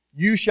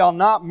 You shall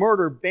not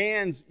murder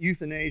bans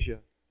euthanasia.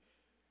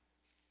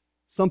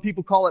 Some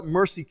people call it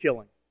mercy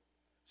killing.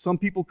 Some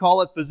people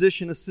call it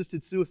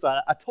physician-assisted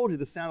suicide. I told you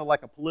this sounded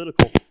like a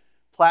political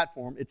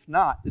platform. It's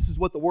not. This is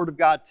what the Word of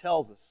God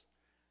tells us.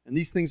 And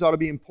these things ought to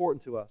be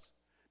important to us.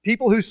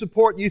 People who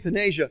support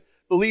euthanasia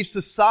believe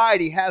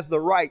society has the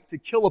right to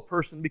kill a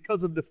person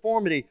because of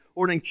deformity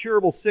or an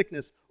incurable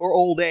sickness or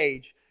old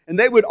age. And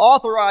they would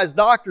authorize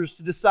doctors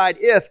to decide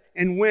if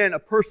and when a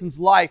person's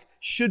life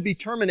should be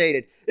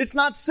terminated. It's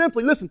not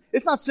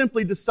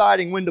simply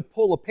deciding when to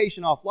pull a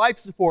patient off life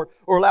support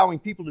or allowing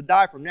people to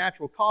die from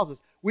natural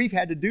causes. We've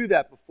had to do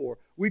that before.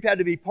 We've had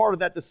to be part of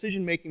that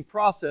decision-making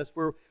process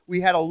where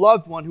we had a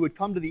loved one who had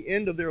come to the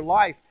end of their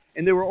life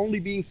and they were only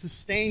being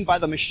sustained by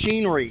the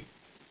machinery.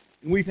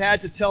 And we've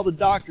had to tell the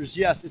doctors,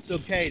 yes, it's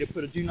okay to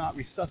put a do not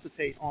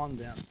resuscitate on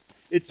them.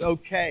 It's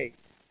okay.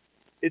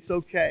 It's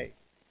okay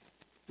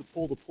to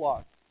pull the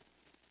plug.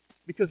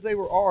 Because they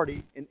were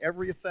already, in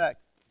every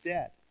effect,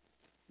 dead.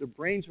 Their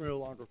brains were no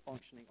longer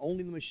functioning.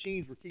 Only the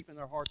machines were keeping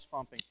their hearts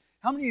pumping.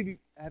 How many of you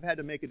have had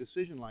to make a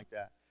decision like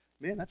that?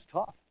 Man, that's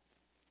tough.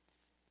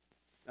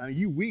 I mean,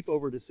 you weep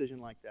over a decision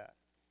like that.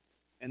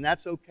 And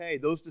that's okay.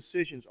 Those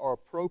decisions are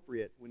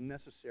appropriate when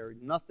necessary.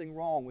 Nothing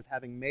wrong with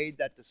having made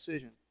that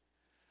decision.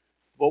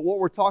 But what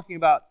we're talking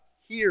about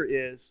here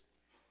is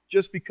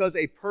just because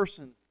a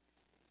person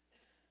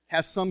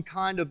has some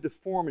kind of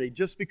deformity,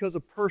 just because a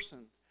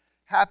person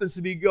happens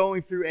to be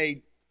going through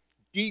a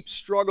deep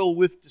struggle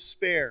with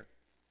despair,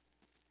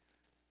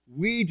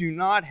 we do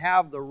not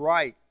have the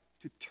right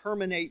to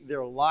terminate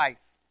their life.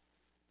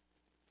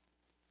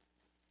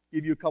 I'll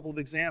give you a couple of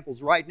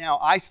examples. Right now,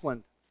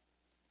 Iceland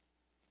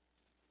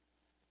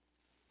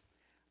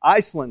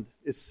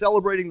is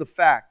celebrating the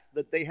fact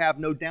that they have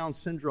no Down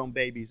syndrome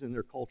babies in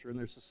their culture, in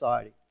their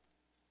society.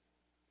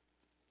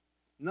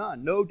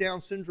 None. No Down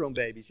syndrome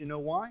babies. You know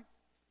why?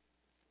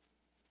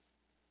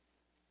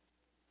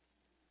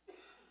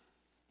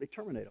 They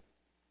terminate them.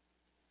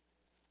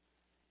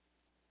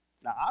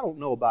 Now, I don't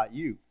know about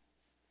you.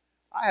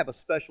 I have a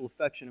special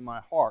affection in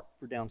my heart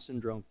for Down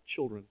syndrome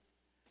children.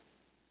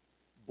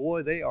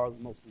 Boy, they are the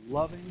most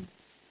loving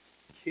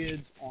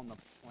kids on the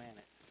planet.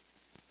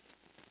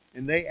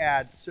 And they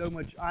add so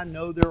much. I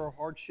know there are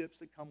hardships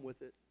that come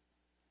with it.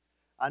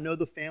 I know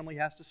the family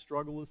has to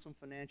struggle with some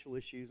financial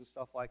issues and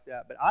stuff like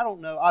that. But I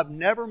don't know. I've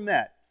never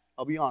met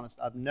a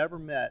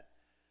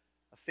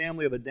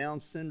family of a Down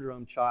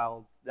syndrome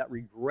child that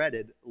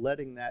regretted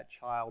letting that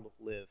child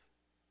live.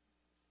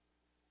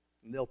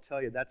 And they'll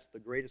tell you that's the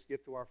greatest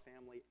gift to our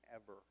family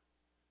ever.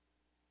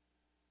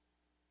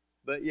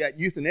 But yet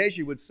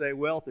euthanasia would say,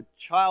 well, if the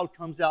child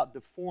comes out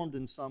deformed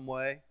in some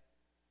way,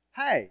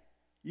 hey,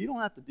 you don't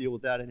have to deal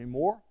with that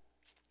anymore.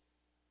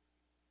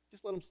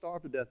 Just let them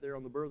starve to death there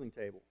on the birthing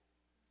table.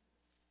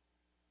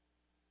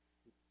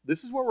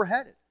 This is where we're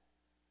headed.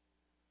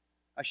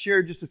 I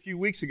shared just a few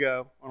weeks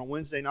ago on a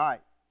Wednesday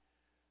night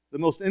the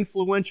most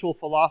influential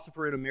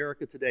philosopher in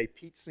America today,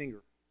 Pete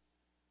Singer.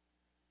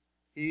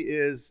 He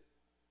is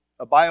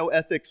a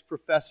bioethics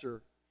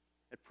professor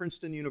at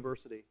Princeton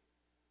University,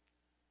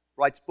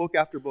 writes book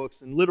after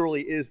books, and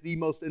literally is the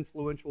most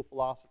influential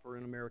philosopher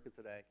in America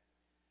today.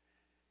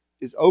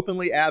 Is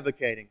openly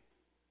advocating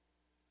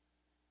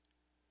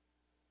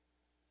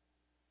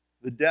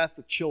the death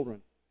of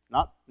children,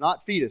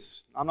 not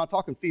fetus. I'm not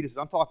talking fetuses.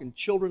 I'm talking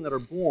children that are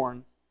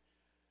born,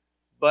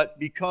 but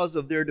because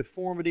of their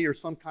deformity or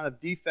some kind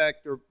of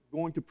defect, are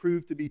going to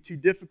prove to be too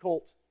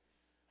difficult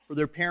for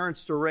their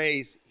parents to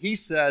raise, he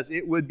says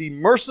it would be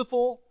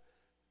merciful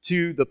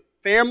to the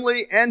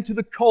family and to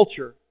the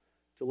culture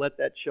to let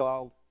that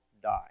child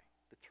die,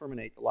 to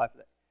terminate the life of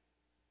that.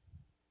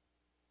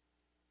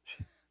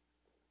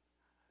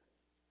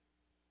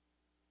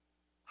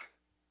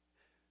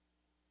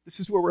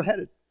 This is where we're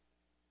headed.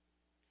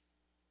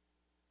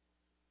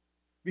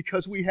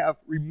 Because we have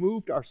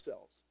removed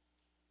ourselves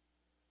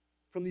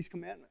from these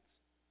commandments.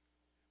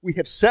 We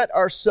have set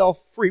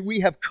ourselves free. We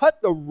have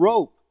cut the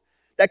rope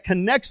that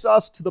connects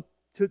us to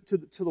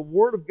the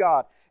Word of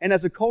God. And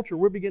as a culture,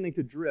 we're beginning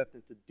to drift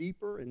into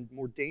deeper and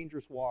more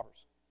dangerous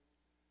waters,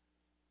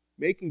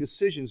 making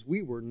decisions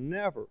we were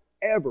never,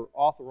 ever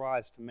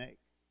authorized to make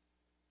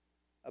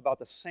about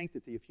the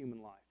sanctity of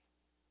human life.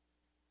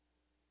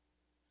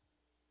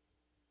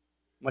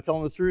 Am I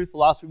telling the truth?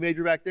 Philosophy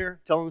major back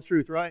there? Telling the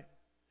truth, right?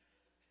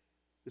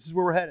 This is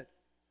where we're headed.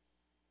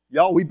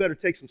 Y'all, we better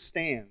take some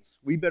stands.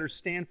 We better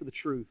stand for the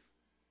truth.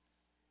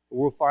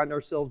 Or we'll find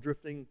ourselves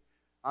drifting.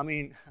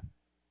 Right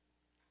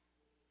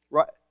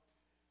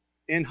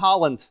in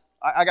Holland,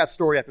 I got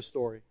story after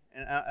story.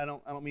 And I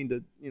don't mean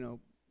to,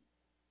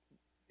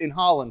 in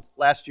Holland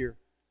last year,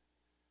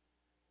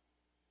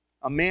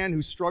 a man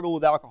who struggled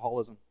with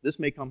alcoholism, this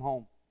may come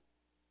home.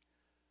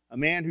 A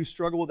man who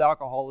struggled with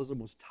alcoholism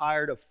was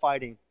tired of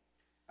fighting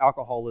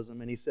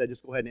alcoholism, and he said,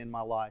 just go ahead and end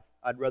my life.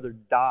 I'd rather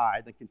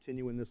die than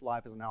continue in this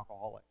life as an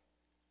alcoholic.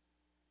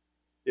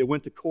 It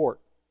went to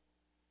court.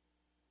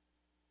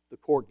 The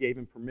court gave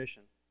him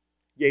permission,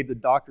 gave the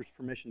doctors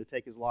permission to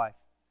take his life,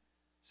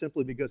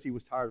 simply because he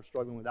was tired of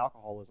struggling with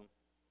alcoholism.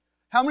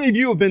 How many of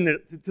you have been there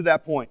to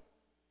that point?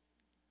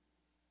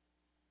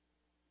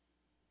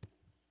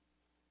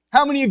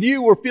 How many of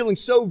you were feeling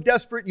so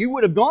desperate you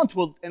would have gone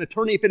to an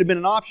attorney if it had been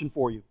an option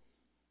for you?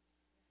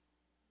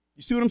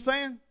 You see what I'm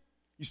saying?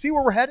 You see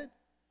where we're headed?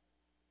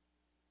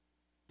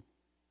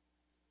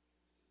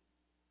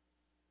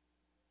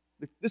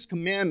 This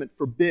commandment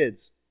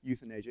forbids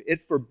euthanasia. It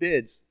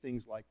forbids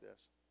things like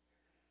this.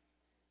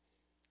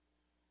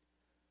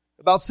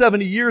 About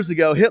 70 years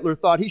ago, Hitler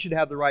thought he should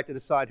have the right to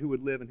decide who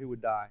would live and who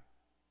would die.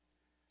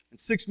 And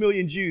 6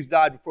 million Jews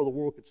died before the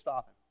world could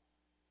stop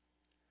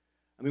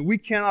him. We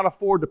cannot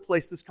afford to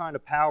place this kind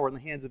of power in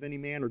the hands of any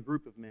man or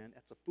group of men.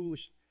 It's a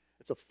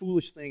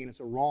foolish thing, and it's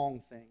a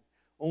wrong thing.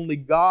 Only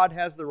God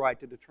has the right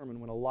to determine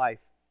when a life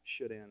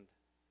should end.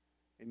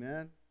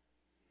 Amen?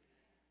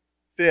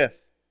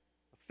 Fifth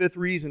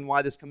reason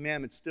why this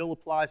commandment still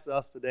applies to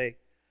us today,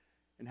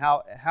 and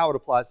how it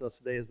applies to us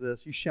today is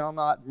this: you shall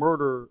not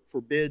murder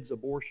forbids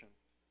abortion.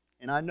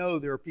 And I know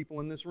there are people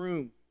in this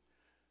room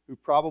who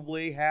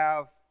probably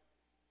have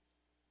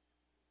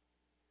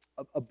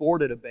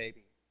aborted a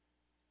baby.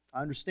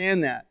 I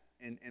understand that,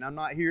 and I'm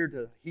not here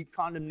to heap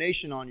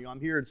condemnation on you. I'm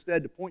here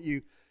instead to point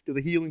you to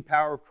the healing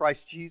power of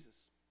Christ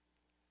Jesus.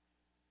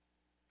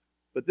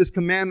 But this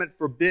commandment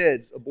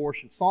forbids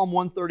abortion. Psalm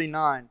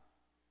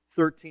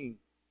 139:13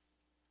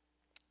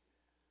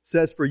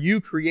 says, "For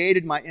you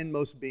created my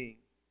inmost being."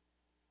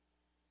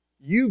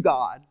 You,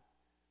 God,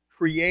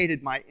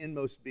 created my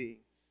inmost being.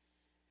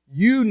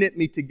 You knit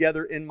me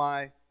together in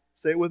my,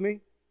 say it with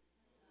me,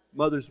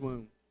 mother's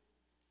womb.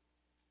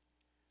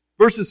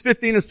 Verses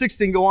 15 and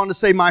 16 go on to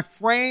say, "My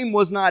frame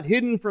was not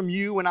hidden from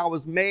you when I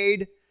was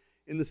made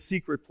in the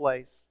secret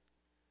place.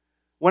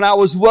 When I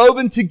was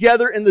woven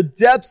together in the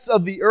depths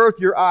of the earth,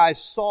 your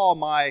eyes saw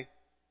my,"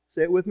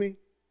 say it with me,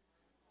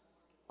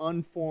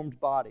 "unformed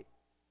body.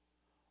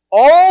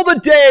 All the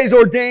days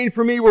ordained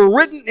for me were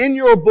written in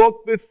your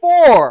book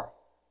before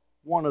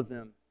one of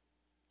them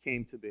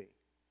came to be."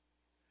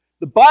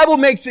 The Bible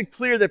makes it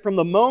clear that from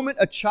the moment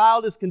a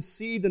child is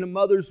conceived in a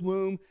mother's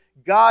womb,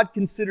 God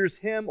considers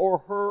him or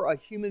her a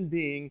human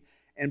being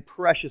and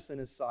precious in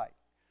His sight.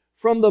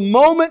 From the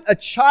moment a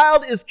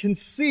child is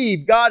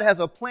conceived, God has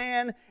a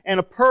plan and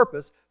a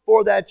purpose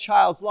for that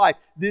child's life.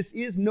 This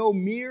is no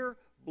mere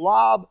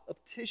blob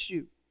of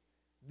tissue.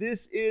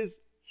 This is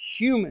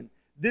human.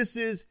 This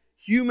is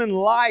human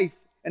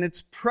life, and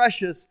it's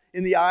precious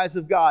in the eyes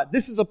of God.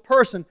 This is a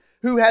person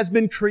who has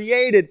been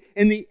created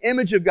in the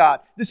image of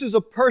God. This is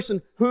a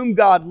person whom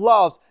God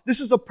loves.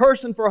 This is a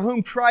person for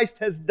whom Christ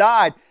has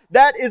died.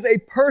 That is a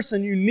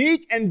person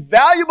unique and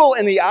valuable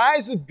in the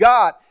eyes of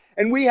God.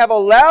 And we have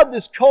allowed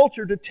this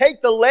culture to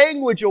take the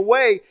language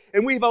away,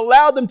 and we've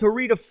allowed them to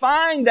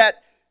redefine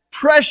that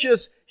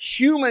precious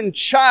human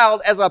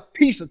child as a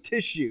piece of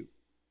tissue.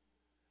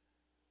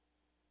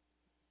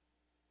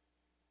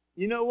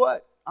 You know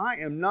what?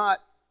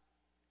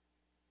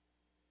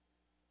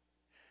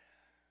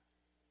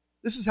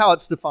 This is how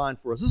it's defined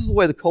for us. This is the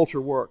way the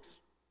culture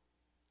works.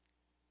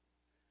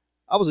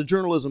 I was a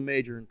journalism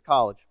major in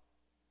college,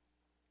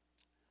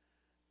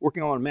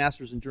 working on a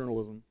master's in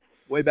journalism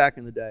way back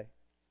in the day.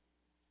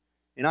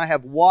 And I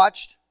have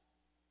watched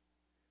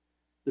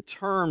the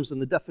terms and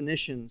the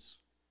definitions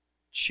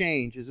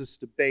change as this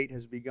debate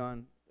has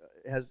gone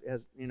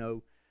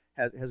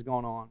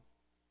on.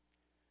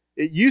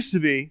 It used to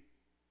be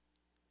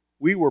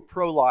we were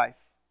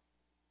pro-life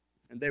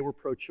and they were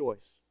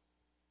pro-choice.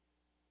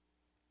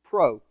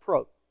 Pro.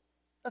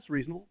 That's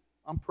reasonable.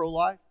 I'm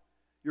pro-life.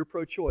 You're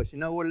pro-choice. You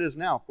know what it is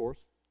now, of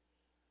course.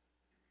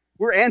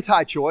 We're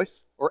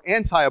anti-choice or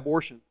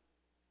anti-abortion.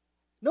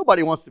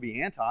 Nobody wants to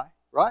be anti,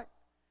 right?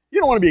 You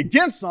don't want to be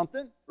against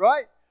something,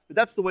 right? But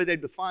that's the way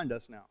they've defined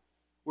us now.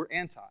 We're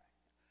anti.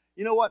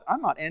 You know what?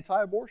 I'm not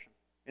anti-abortion.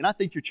 And I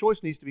think your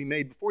choice needs to be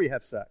made before you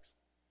have sex.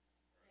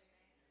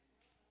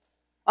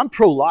 I'm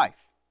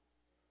pro-life.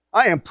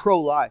 I am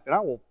pro-life.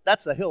 And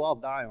that's a hill I'll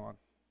die on.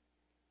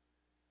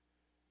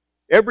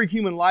 Every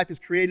human life is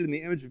created in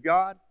the image of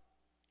God.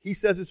 He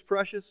says it's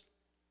precious.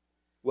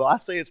 Well, I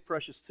say it's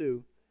precious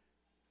too.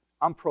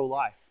 I'm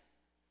pro-life.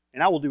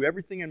 And I will do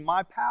everything in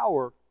my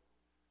power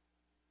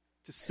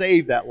to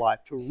save that life,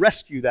 to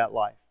rescue that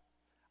life.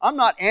 I'm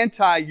not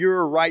anti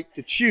your right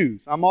to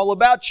choose. I'm all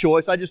about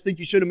choice. I just think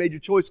you should have made your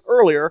choice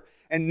earlier.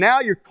 And now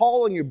you're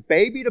calling your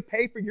baby to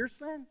pay for your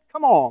sin?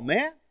 Come on,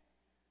 man.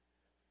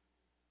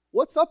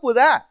 What's up with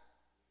that?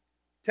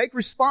 Take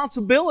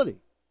responsibility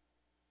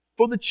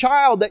for the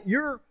child that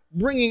you're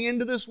bringing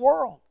into this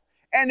world.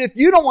 And if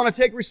you don't want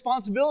to take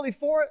responsibility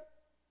for it,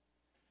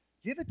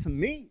 give it to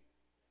me.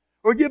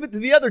 Or give it to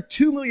the other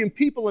 2 million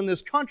people in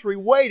this country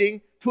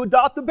waiting to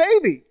adopt a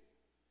baby.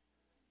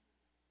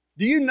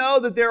 Do you know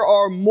that there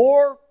are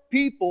more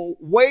people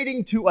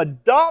waiting to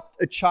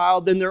adopt a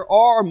child than there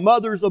are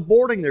mothers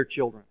aborting their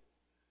children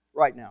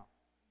right now?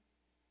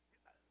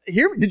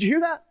 Did you hear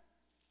that?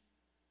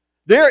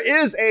 There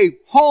is a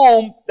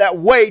home that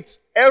waits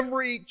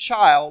every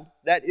child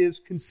that is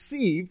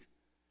conceived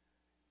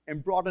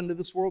and brought into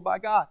this world by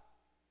God.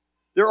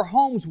 There are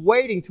homes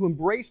waiting to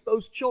embrace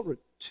those children.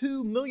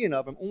 2 million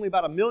of them, only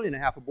about 1.5 million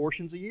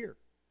abortions a year.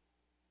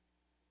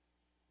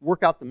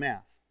 Work out the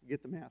math. You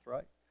get the math,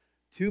 right?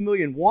 2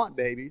 million want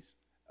babies,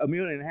 1.5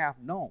 million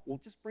don't. Well,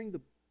 just bring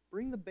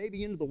the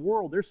baby into the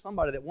world. There's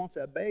somebody that wants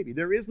that baby.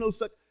 There is no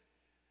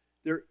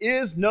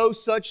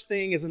such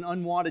thing as an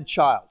unwanted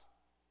child.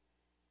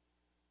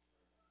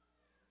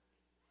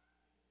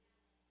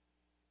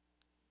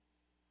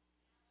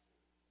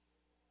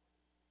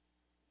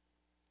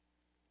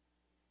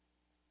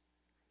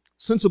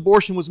 Since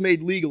abortion was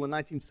made legal in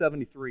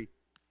 1973,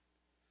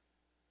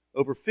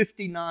 over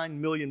 59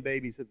 million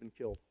babies have been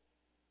killed.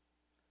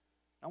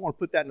 I want to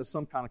put that into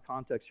some kind of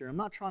context here. I'm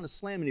not trying to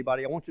slam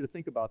anybody. I want you to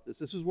think about this.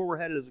 This is where we're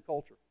headed as a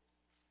culture.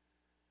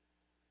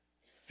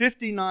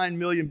 59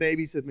 million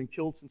babies have been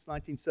killed since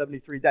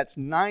 1973. That's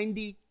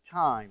 90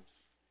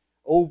 times,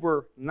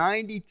 over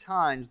 90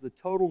 times the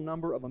total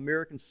number of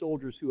American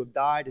soldiers who have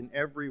died in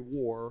every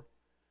war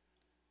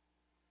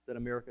that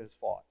America has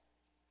fought.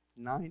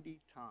 90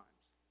 times.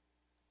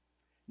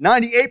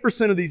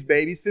 98% of these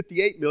babies,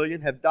 58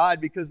 million, have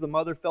died because the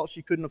mother felt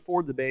she couldn't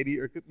afford the baby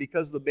or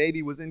because the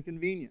baby was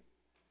inconvenient.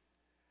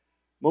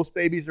 Most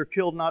babies are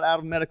killed not out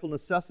of medical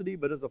necessity,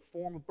 but as a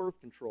form of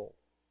birth control.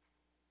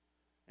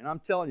 And I'm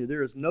telling you,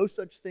 there is no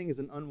such thing as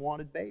an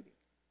unwanted baby.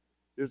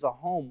 There's a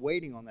home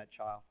waiting on that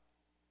child.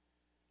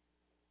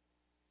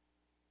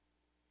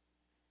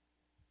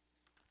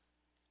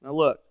 Now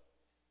look,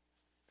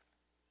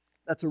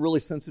 that's a really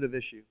sensitive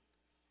issue.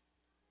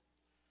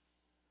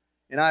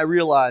 And I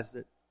realize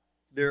that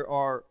there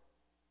are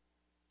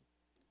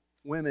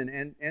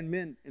women and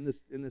men in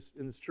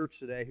this church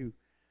today who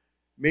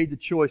made the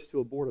choice to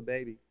abort a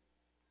baby.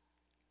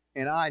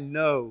 And I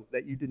know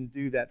that you didn't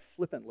do that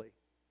flippantly.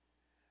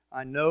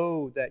 I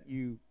know that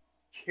you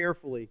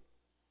carefully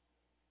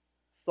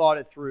thought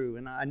it through.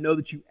 And I know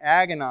that you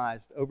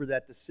agonized over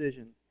that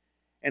decision.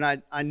 And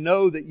I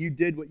know that you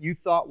did what you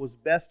thought was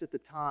best at the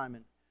time.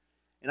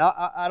 And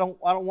I don't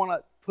want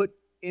to put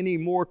any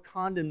more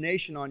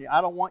condemnation on you. I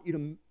don't want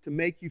you to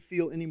make you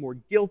feel any more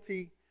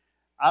guilty.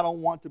 I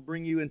don't want to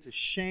bring you into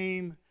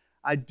shame.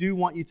 I do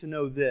want you to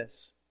know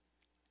this.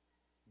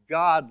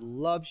 God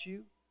loves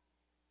you.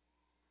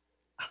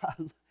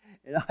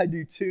 And I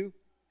do too.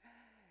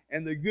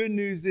 And the good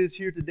news is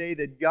here today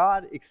that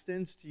God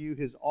extends to you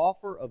His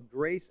offer of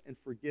grace and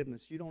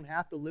forgiveness. You don't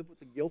have to live with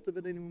the guilt of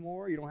it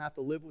anymore. You don't have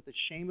to live with the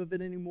shame of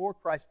it anymore.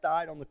 Christ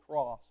died on the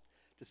cross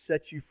to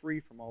set you free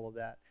from all of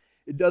that.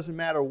 It doesn't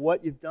matter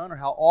what you've done or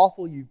how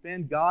awful you've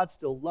been. God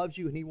still loves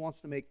you and He wants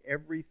to make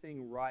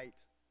everything right.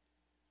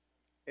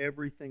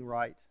 Everything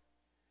right.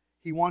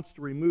 He wants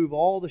to remove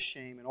all the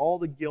shame and all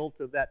the guilt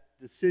of that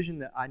decision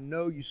that I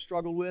know you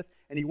struggled with,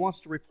 and He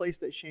wants to replace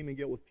that shame and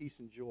guilt with peace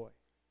and joy.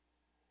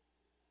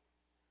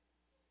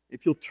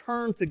 If you'll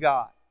turn to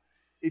God,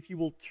 if you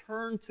will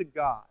turn to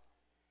God,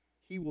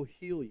 He will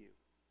heal you.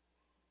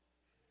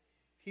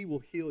 He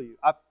will heal you.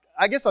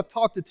 I guess I've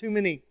talked to too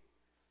many.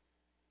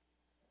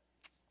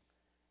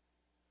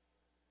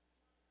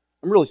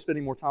 I'm really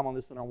spending more time on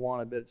this than I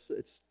wanted, but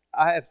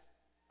I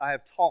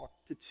have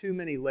talked to too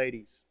many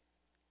ladies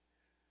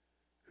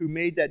who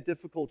made that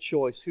difficult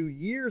choice, who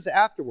years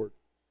afterward,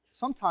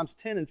 sometimes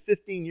 10 and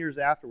 15 years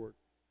afterward,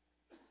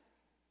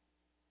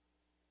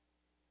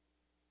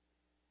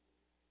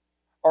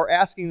 are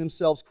asking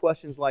themselves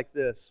questions like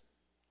this.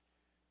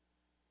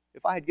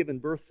 If I had given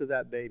birth to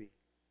that baby,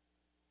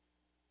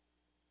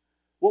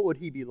 what would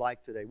he be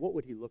like today? What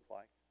would he look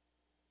like?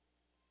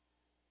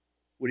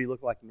 Would he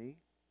look like me?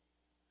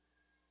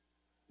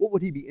 what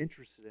would he be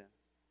interested in?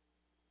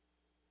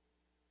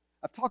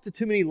 I've talked to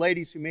too many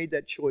ladies who made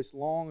that choice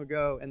long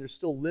ago, and they're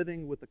still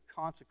living with the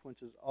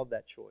consequences of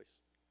that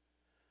choice.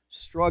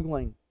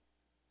 Struggling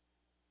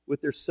with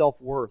their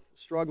self-worth,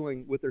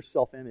 struggling with their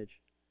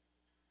self-image,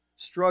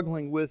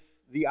 struggling with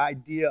the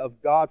idea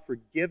of God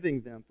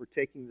forgiving them for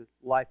taking the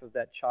life of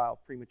that child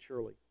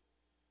prematurely.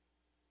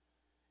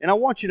 And I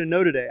want you to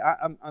know today,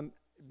 I'm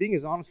being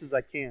as honest as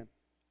I can,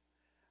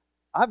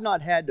 I've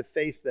not had to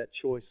face that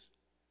choice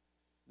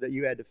that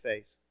you had to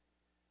face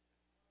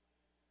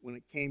when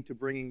it came to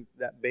bringing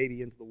that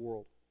baby into the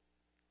world.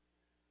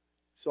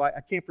 So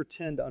I can't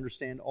pretend to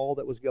understand all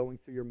that was going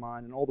through your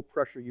mind and all the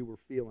pressure you were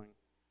feeling.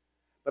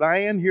 But I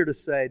am here to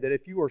say that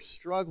if you are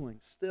struggling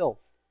still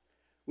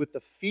with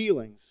the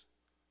feelings,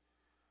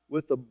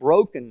 with the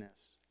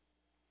brokenness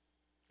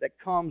that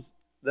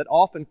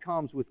often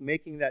comes with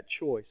making that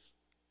choice,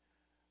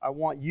 I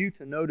want you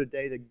to know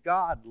today that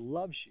God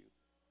loves you.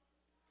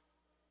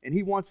 And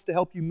He wants to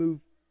help you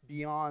move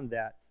beyond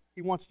that.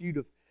 He wants you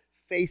to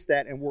face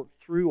that and work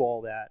through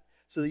all that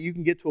so that you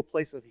can get to a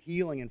place of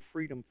healing and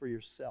freedom for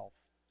yourself.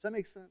 Does that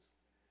make sense?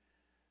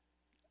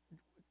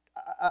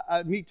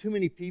 I meet too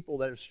many people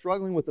that are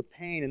struggling with the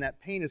pain, and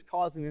that pain is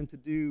causing them to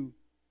do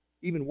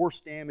even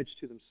worse damage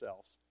to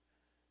themselves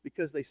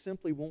because they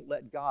simply won't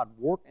let God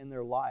work in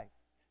their life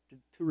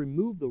to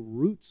remove the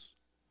roots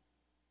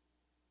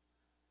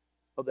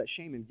of that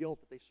shame and guilt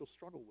that they still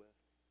struggle with.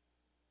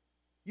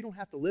 You don't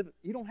have to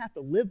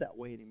live that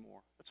way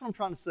anymore. That's what I'm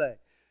trying to say.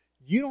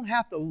 You don't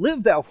have to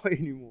live that way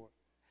anymore.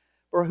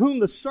 For whom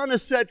the Son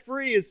has set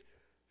free is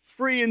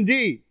free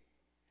indeed.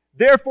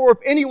 Therefore, if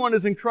anyone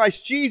is in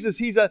Christ Jesus,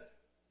 he's a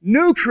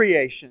new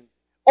creation.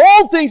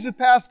 All things have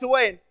passed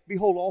away, and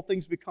behold, all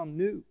things become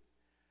new.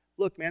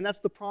 Look, man,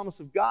 that's the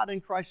promise of God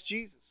in Christ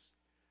Jesus.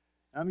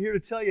 And I'm here to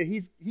tell you,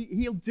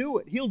 He'll do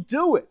it. He'll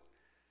do it.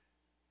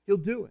 He'll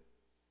do it.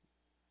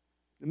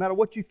 No matter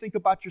what you think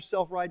about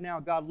yourself right now,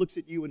 God looks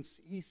at you and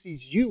He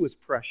sees you as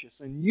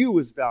precious and you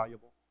as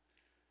valuable.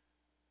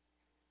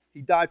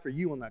 He died for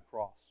you on that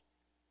cross.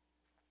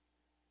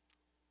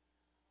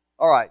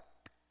 All right,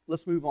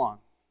 let's move on.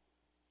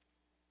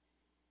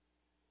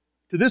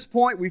 To this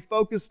point, we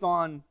focused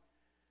on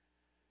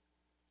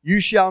you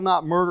shall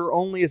not murder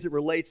only as it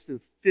relates to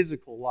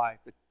physical life,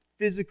 the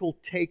physical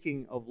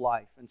taking of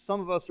life. And some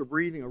of us are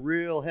breathing a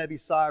real heavy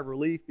sigh of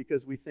relief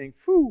because we think,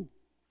 phew,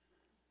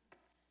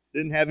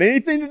 didn't have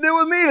anything to do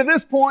with me to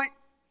this point.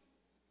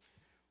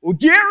 Well,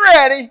 get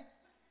ready.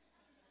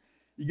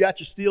 You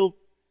got your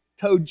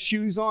steel-toed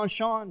shoes on,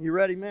 Sean? You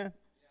ready, man?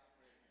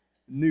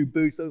 New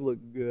boots, those look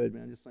good,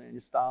 man. Just saying,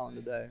 you're styling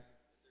today.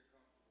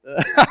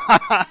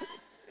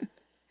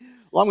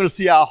 Well, I'm going to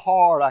see how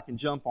hard I can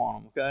jump on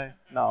them, okay?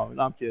 No,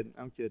 I'm kidding.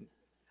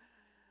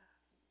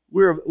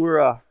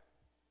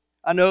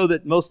 I know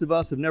that most of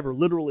us have never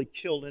literally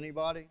killed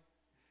anybody,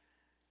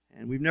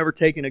 and we've never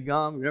taken a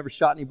gun, we've never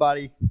shot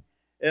anybody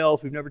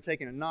else, we've never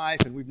taken a knife,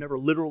 and we've never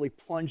literally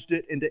plunged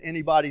it into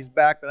anybody's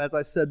back. But as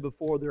I said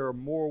before, there are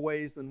more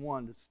ways than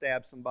one to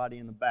stab somebody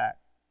in the back.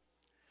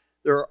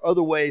 There are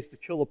other ways to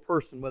kill a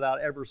person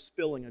without ever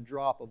spilling a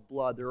drop of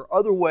blood. There are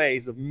other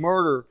ways of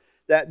murder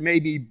that may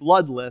be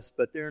bloodless,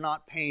 but they're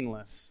not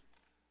painless.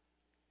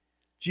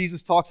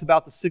 Jesus talks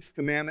about the sixth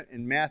commandment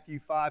in Matthew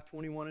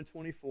 5:21 and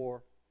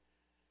 24.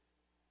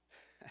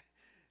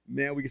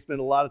 Man, we can spend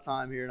a lot of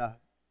time here, and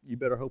you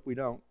better hope we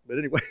don't. But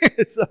anyway,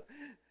 so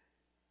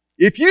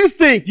if you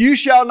think you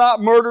shall not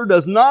murder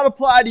does not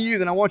apply to you,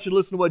 then I want you to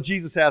listen to what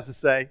Jesus has to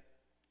say.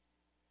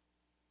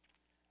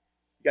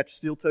 You got your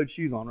steel-toed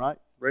shoes on, right?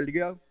 Ready to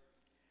go?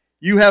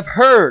 You have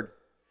heard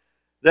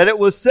that it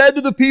was said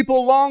to the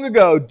people long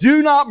ago,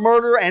 do not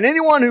murder, and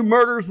anyone who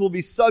murders will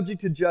be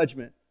subject to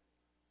judgment.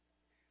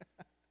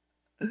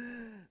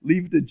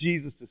 Leave it to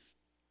Jesus to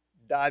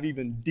dive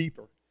even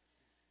deeper.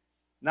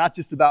 Not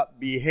just about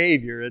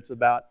behavior, it's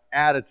about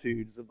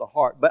attitudes of the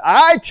heart. But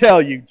I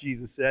tell you,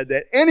 Jesus said,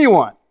 that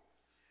anyone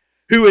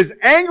who is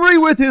angry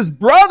with his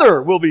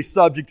brother will be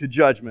subject to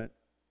judgment.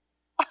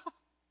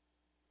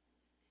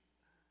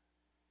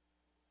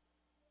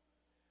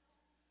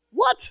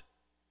 What?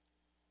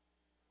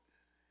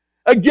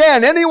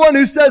 Again, anyone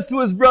who says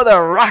to his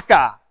brother,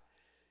 Raka,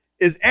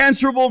 is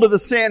answerable to the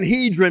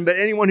Sanhedrin, but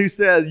anyone who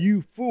says,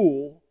 you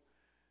fool,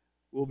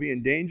 will be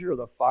in danger of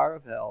the fire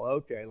of hell.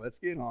 Okay, let's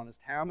get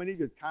honest. How many of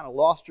you kind of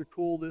lost your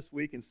cool this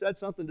week and said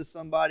something to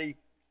somebody,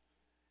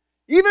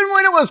 even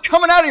when it was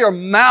coming out of your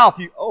mouth,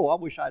 I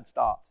wish I'd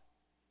stopped.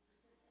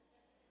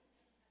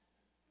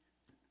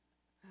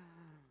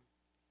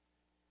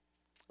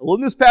 Well,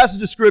 in this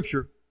passage of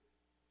Scripture,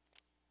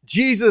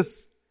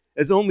 Jesus,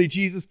 as only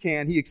Jesus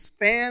can, He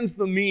expands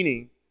the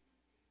meaning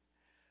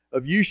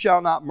of you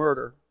shall not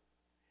murder.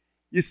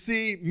 You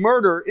see,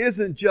 murder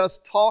isn't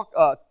just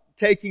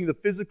taking the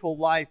physical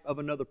life of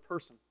another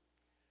person.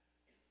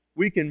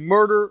 We can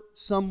murder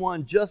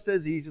someone just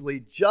as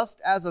easily,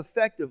 just as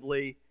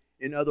effectively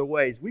in other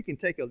ways. We can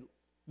take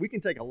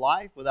a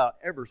life without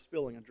ever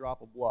spilling a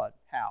drop of blood.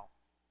 How?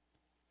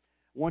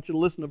 I want you to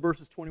listen to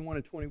verses 21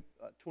 and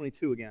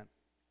 22 again.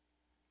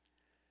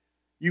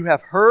 You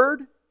have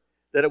heard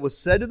that it was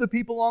said to the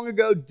people long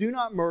ago, do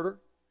not murder,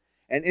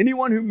 and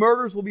anyone who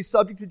murders will be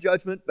subject to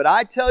judgment. But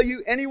I tell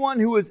you, anyone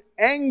who is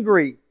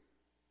angry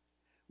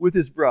with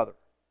his brother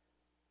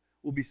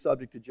will be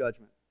subject to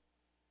judgment.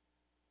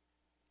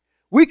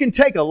 We can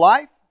take a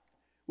life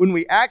when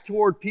we act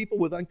toward people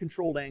with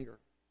uncontrolled anger.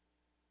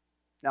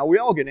 Now, we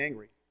all get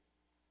angry,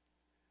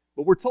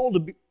 but we're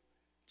told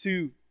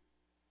to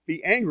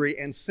be angry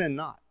and sin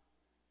not.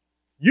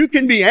 You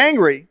can be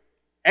angry.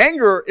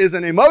 Anger is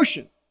an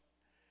emotion.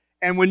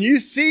 And when you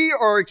see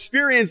or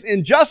experience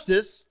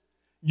injustice,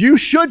 you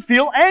should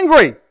feel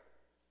angry.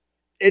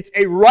 It's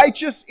a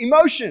righteous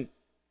emotion.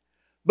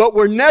 But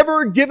we're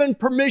never given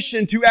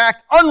permission to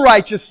act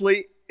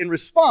unrighteously in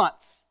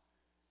response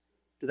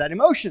to that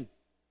emotion.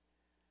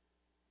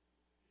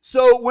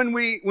 So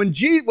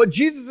what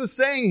Jesus is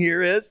saying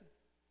here is,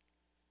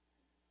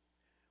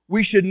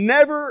 we should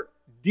never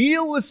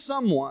deal with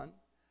someone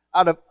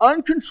out of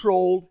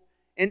uncontrolled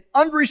and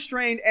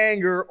unrestrained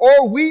anger,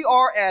 or we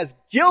are as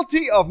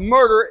guilty of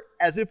murder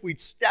as if we'd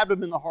stabbed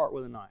them in the heart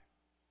with a knife.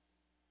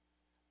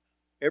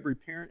 Every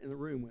parent in the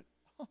room went,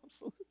 oh,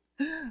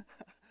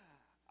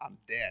 I'm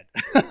dead.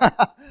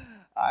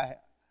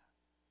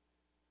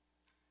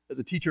 As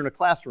a teacher in a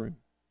classroom.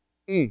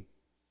 You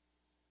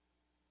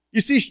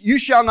see, you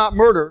shall not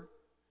murder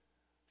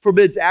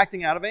forbids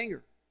acting out of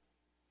anger.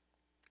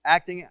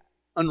 Acting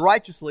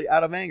unrighteously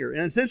out of anger.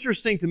 And it's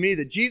interesting to me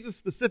that Jesus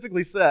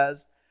specifically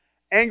says,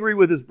 angry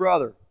with his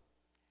brother.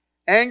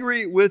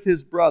 Angry with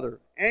his brother.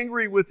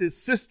 Angry with his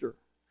sister.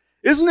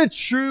 Isn't it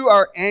true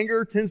our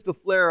anger tends to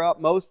flare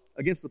up most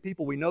against the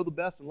people we know the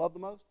best and love the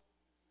most?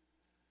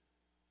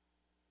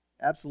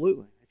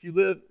 Absolutely. If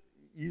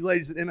you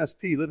ladies at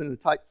MSP live in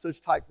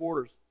such tight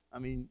quarters, I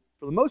mean,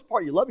 for the most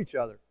part, you love each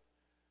other.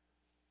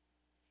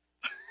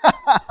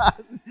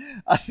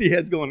 I see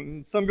heads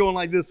going, some going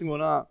like this and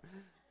going on.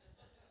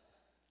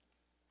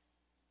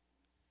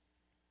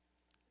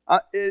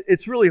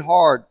 It's really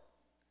hard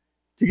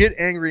to get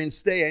angry and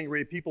stay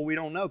angry at people we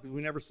don't know because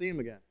we never see them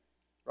again,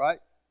 right?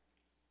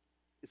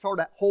 It's hard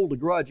to hold a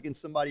grudge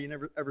against somebody you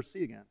never ever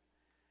see again.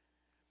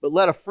 But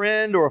let a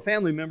friend or a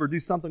family member do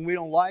something we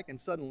don't like,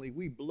 and suddenly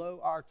we blow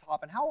our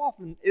top. And how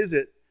often is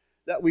it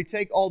that we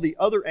take all the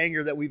other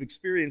anger that we've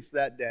experienced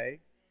that day,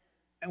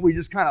 and we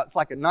just it's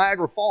like a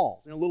Niagara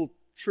Falls, a little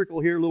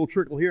trickle here, and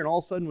all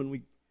of a sudden when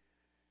we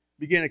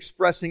begin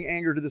expressing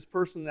anger to this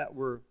person that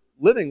we're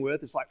living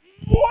with, it's like,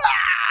 wah!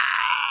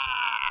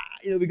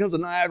 It becomes a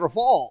Niagara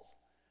Falls.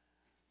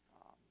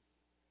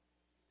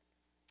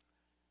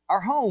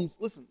 Our homes,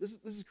 listen, this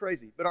is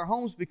crazy, but our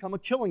homes become a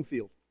killing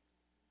field,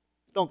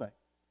 don't they?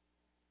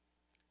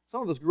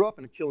 Some of us grew up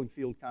in a killing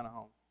field kind of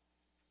home.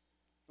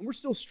 And we're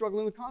still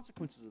struggling with the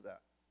consequences of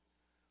that.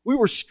 We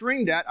were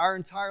screamed at our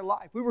entire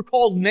life. We were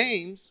called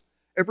names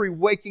every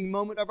waking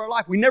moment of our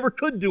life. We never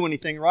could do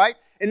anything right.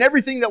 And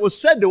everything that was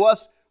said to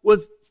us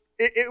was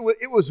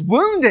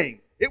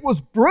wounding. It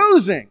was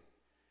bruising.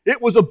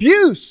 It was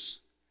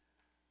abuse.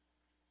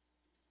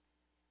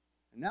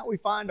 And now we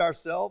find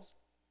ourselves,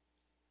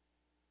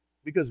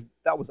 because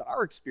that was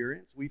our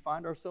experience, we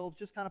find ourselves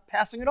just kind of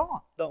passing it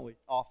on, don't we,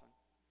 often?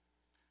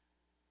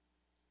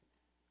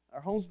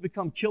 Our homes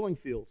become killing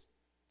fields.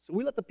 So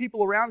we let the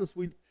people around us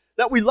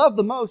that we love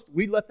the most,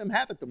 we let them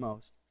have it the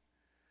most.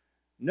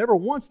 Never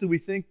once do we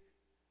think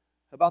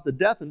about the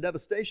death and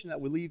devastation that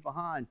we leave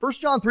behind. 1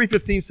 John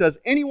 3:15 says,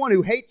 anyone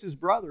who hates his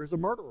brother is a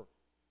murderer.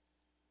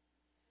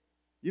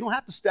 You don't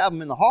have to stab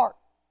him in the heart.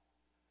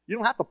 You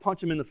don't have to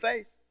punch him in the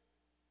face.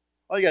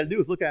 All you got to do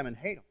is look at him and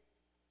hate him.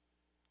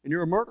 And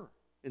you're a murderer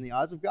in the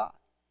eyes of God.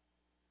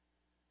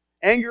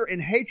 Anger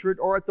and hatred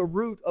are at the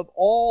root of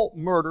all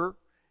murder.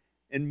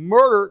 And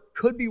murder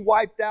could be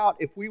wiped out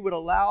if we would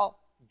allow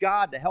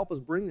God to help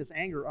us bring this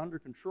anger under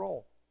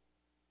control.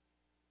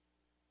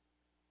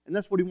 And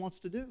that's what He wants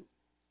to do.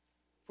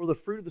 For the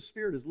fruit of the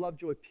Spirit is love,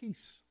 joy,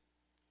 peace.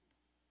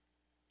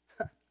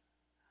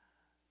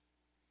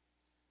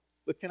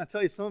 But can I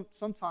tell you,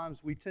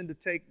 sometimes we tend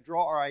to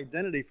draw our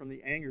identity from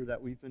the anger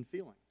that we've been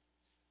feeling.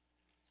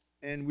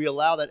 And we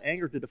allow that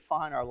anger to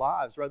define our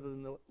lives rather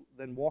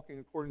than walking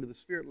according to the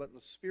Spirit, letting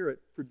the Spirit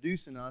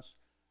produce in us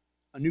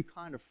a new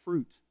kind of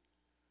fruit.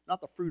 Not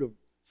the fruit of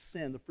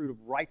sin, the fruit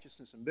of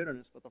righteousness and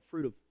bitterness, but the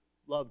fruit of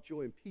love,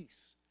 joy, and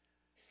peace.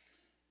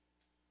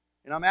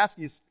 And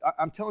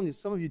I'm telling you,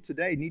 some of you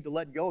today need to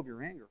let go of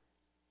your anger.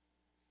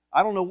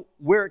 I don't know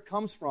where it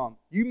comes from.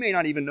 You may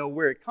not even know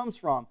where it comes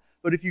from.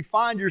 But if you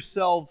find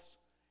yourselves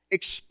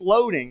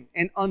exploding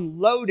and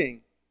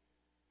unloading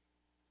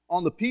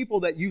on the people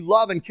that you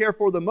love and care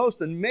for the most,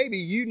 then maybe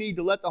you need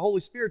to let the Holy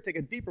Spirit take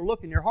a deeper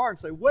look in your heart and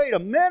say, wait a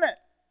minute.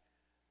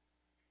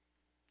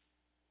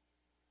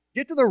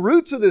 Get to the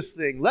roots of this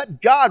thing.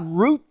 Let God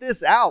root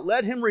this out.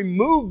 Let Him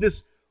remove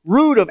this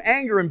root of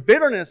anger and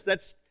bitterness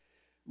that's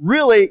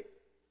really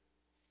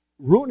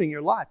ruining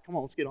your life. Come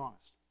on, let's get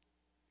honest.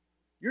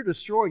 You're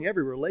destroying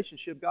every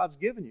relationship God's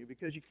given you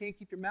because you can't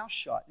keep your mouth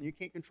shut and you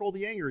can't control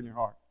the anger in your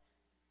heart.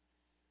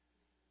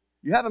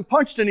 You haven't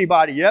punched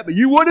anybody yet, but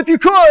you would if you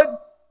could.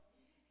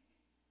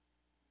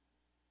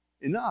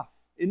 Enough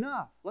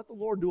enough. Let the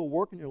Lord do a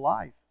work in your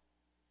life.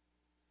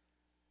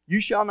 You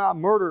shall not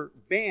murder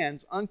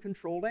bans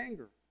uncontrolled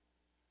anger.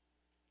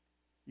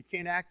 You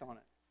can't act on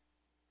it.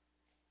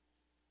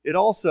 It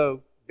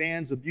also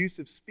bans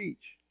abusive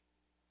speech.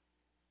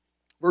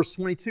 Verse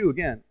 22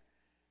 again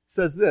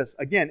says this.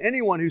 Again,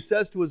 anyone who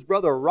says to his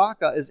brother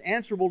Raka is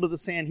answerable to the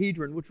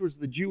Sanhedrin, which was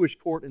the Jewish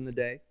court in the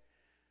day.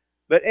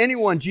 But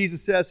anyone,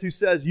 Jesus says, who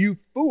says, you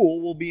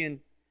fool, will be in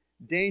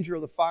danger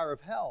of the fire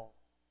of hell.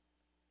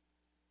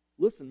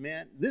 Listen,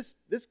 man, this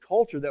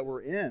culture that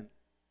we're in,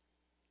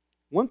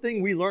 one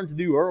thing we learned to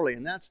do early,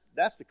 and that's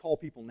to call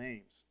people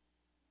names.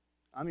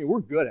 I mean,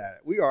 we're good at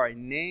it. We are a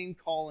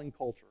name-calling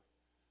culture.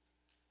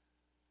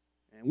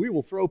 And we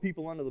will throw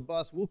people under the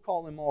bus. We'll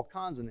call them all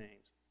kinds of names.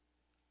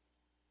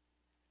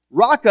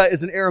 Raka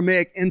is an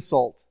Aramaic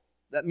insult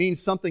that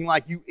means something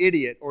like you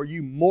idiot or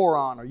you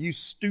moron or you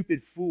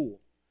stupid fool.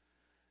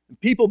 And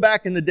people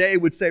back in the day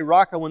would say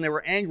Raka when they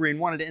were angry and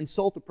wanted to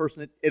insult a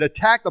person. It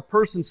attacked a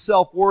person's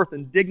self-worth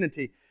and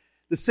dignity.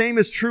 The same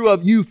is true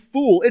of you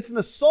fool. It's an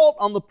assault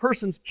on the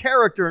person's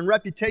character and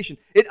reputation.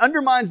 It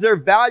undermines their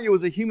value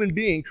as a human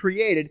being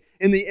created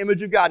in the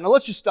image of God. Now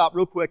let's just stop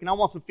real quick and I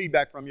want some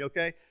feedback from you,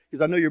 okay?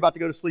 Because I know you're about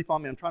to go to sleep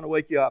on me. I'm trying to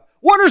wake you up.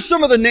 What are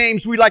some of the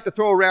names we like to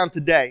throw around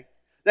today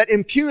that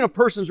impugn a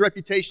person's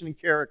reputation and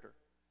character?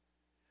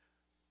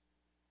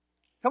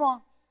 Come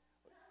on.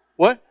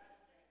 What?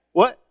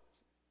 What?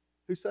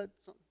 Who said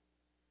something?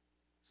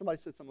 Somebody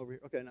said something over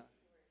here. Okay, now.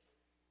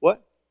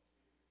 What?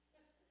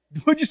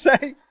 What'd you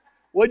say?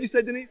 What'd you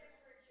say, Denise?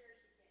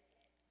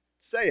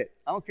 Say it.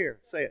 I don't care.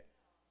 Say it.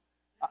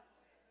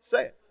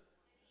 Say it.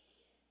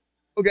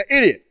 Okay,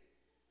 idiot.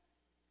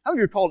 How many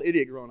of you were called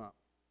idiot growing up?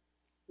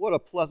 What a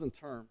pleasant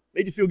term.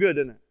 Made you feel good,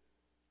 didn't it?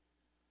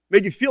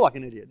 Made you feel like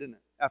an idiot, didn't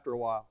it? After a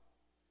while.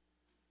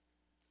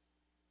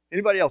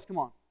 Anybody else? Come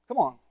on. Come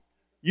on.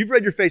 You've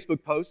read your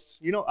Facebook posts.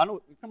 You know, I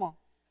know. Come on.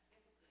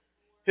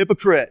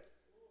 Hypocrite.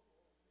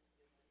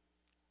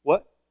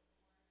 What?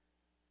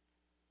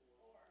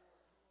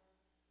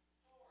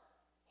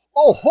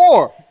 Oh,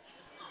 whore.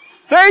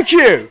 Thank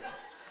you.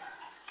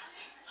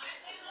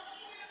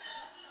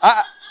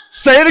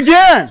 Say it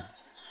again.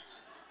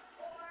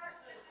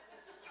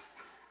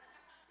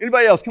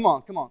 Anybody else? Come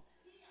on, come on.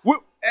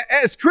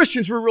 As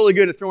Christians, we're really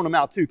good at throwing them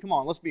out too. Come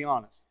on, let's be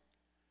honest.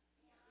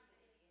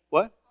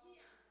 What?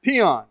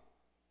 Peon.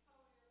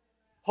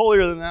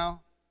 Holier than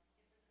thou.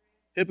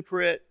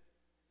 Hypocrite.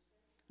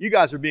 You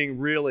guys are being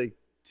really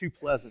too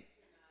pleasant.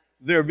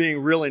 They're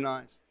being really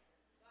nice.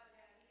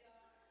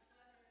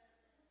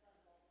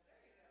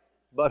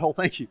 Butthole,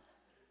 thank you.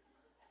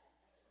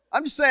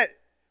 I'm just saying,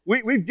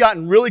 we've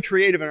gotten really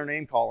creative in our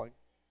name calling.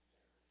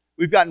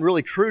 We've gotten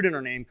really crude in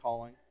our name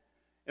calling.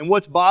 And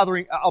what's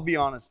bothering, I'll be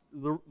honest,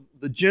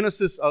 the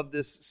genesis of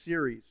this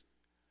series,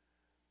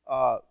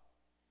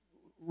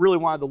 really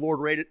wanted the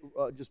Lord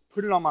just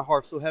put it on my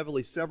heart so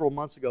heavily several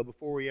months ago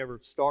before we ever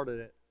started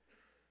it,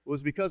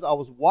 was because I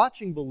was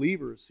watching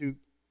believers who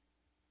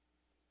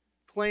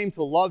claim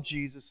to love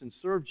Jesus and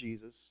serve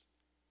Jesus.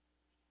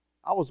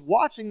 I was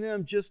watching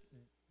them just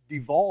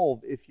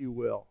devolve, if you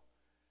will,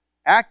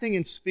 acting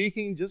and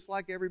speaking just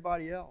like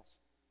everybody else.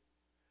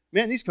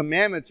 Man, these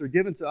commandments are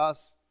given to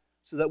us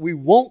so that we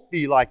won't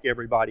be like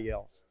everybody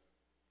else.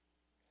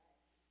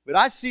 But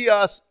I see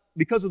us,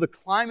 because of the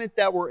climate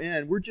that we're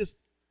in, we're just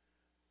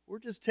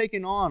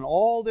taking on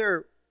all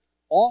their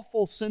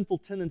awful sinful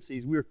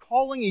tendencies. We're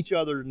calling each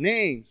other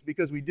names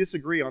because we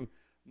disagree on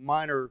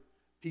minor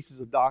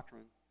pieces of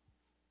doctrine.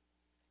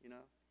 You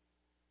know,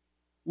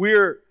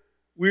 we're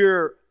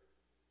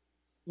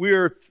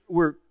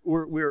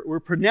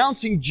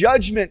pronouncing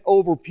judgment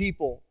over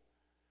people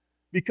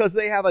because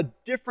they have a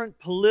different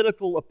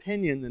political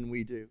opinion than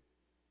we do.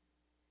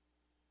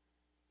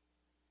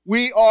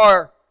 We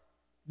are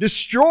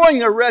destroying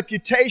their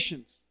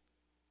reputations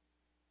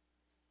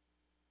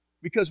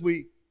because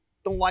we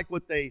don't like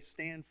what they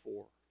stand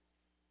for.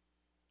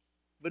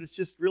 But it's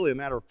just really a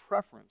matter of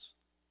preference,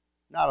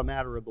 not a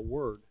matter of the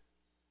Word.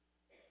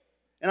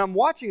 And I'm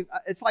watching,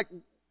 it's like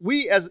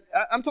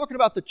I'm talking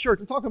about the church,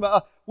 I'm talking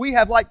about, we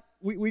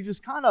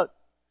just kind of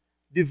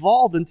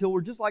devolved until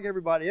we're just like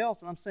everybody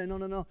else. And I'm saying,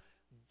 no.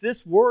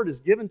 This Word is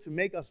given to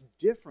make us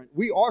different.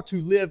 We are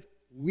to live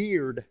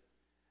weird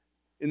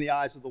in the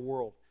eyes of the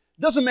world.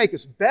 It doesn't make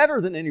us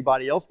better than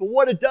anybody else, but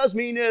what it does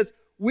mean is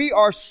we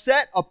are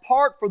set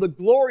apart for the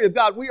glory of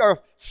God. We are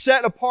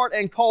set apart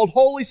and called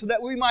holy so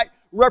that we might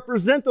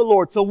represent the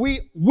Lord. So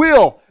we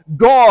will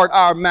guard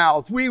our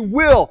mouths. We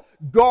will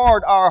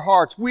guard our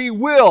hearts. We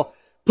will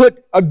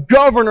put a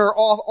governor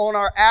on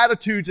our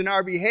attitudes and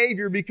our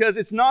behavior because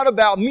it's not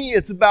about me,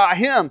 it's about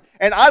Him.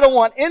 And I don't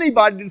want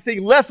anybody to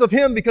think less of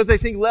Him because they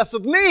think less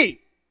of me.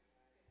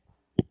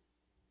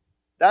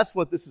 That's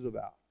what this is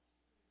about.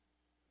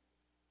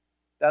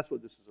 That's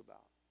what this is about.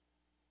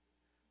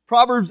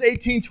 Proverbs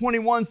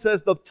 18:21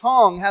 says, the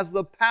tongue has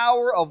the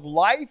power of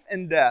life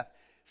and death.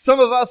 Some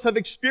of us have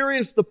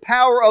experienced the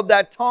power of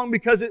that tongue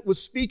because it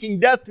was speaking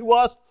death to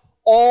us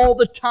all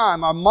the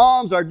time. Our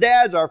moms, our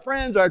dads, our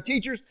friends, our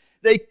teachers,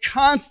 they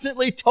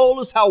constantly told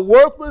us how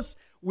worthless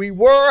we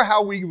were,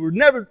 how we would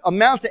never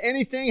amount to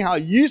anything, how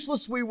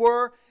useless we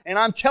were. And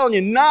I'm telling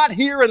you, not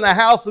here in the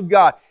house of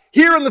God.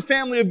 Here in the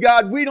family of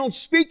God, we don't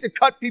speak to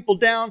cut people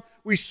down.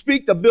 We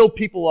speak to build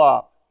people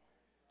up.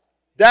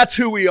 That's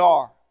who we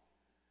are.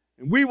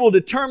 And we will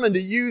determine to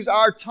use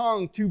our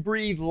tongue to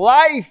breathe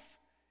life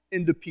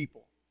into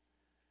people.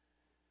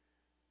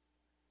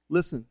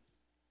 Listen,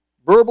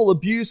 verbal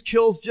abuse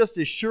kills just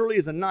as surely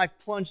as a knife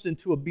plunged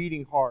into a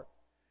beating heart.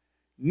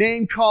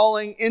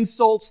 Name-calling,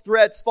 insults,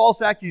 threats,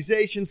 false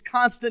accusations,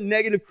 constant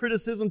negative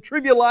criticism,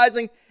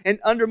 trivializing and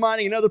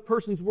undermining another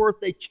person's worth,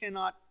 that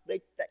cannot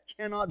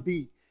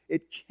be.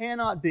 It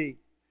cannot be.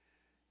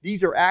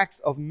 These are acts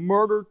of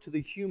murder to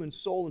the human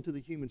soul and to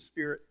the human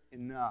spirit.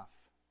 Enough.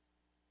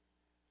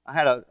 I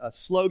had a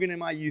slogan in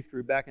my youth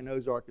group back in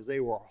Ozark because they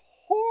were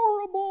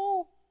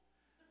horrible.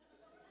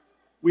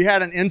 We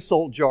had an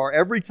insult jar.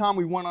 Every time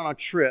we went on a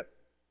trip,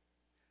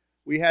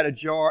 we had a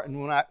jar, and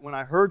when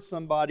I heard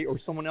somebody or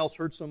someone else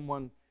heard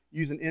someone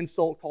use an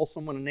insult, call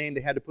someone a name,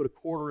 they had to put a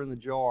quarter in the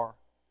jar.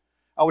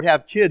 I would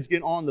have kids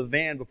get on the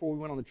van before we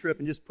went on the trip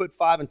and just put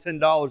 $5 and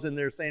 $10 in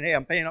there saying, hey,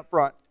 I'm paying up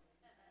front.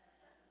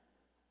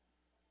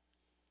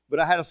 But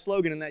I had a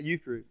slogan in that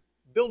youth group,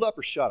 build up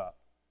or shut up.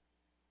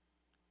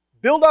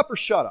 Build up or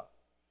shut up.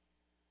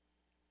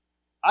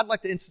 I'd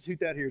like to institute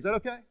that here. Is that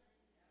okay?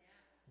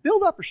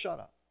 Build up or shut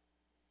up.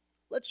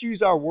 Let's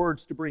use our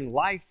words to bring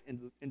life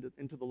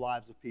into the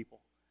lives of people.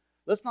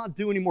 Let's not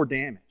do any more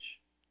damage.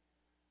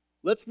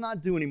 Let's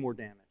not do any more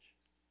damage.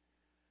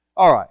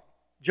 All right.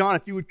 John,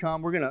 if you would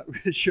come, we're going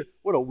to...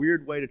 What a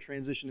weird way to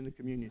transition into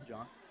communion,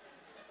 John.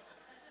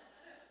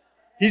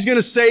 He's going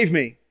to save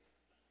me.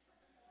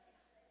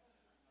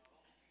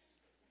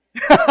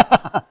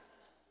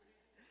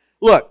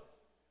 Look,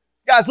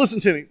 guys, listen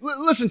to me.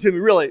 Listen to me,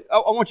 really. I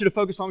want you to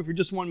focus on me for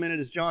just 1 minute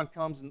as John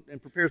comes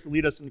and prepares to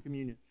lead us into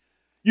communion.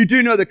 You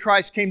do know that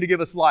Christ came to give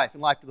us life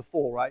and life to the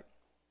full, right?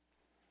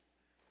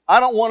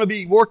 I don't want to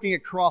be working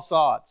at cross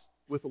odds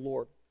with the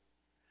Lord.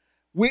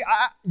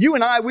 You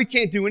and I, we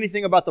can't do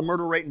anything about the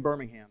murder rate in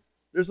Birmingham.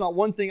 There's not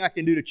one thing I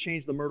can do to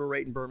change the murder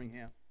rate in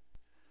Birmingham.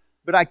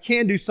 But I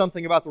can do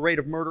something about the rate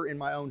of murder in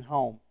my own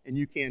home, and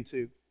you can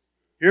too.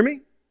 Hear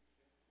me?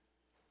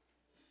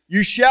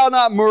 You shall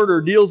not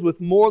murder deals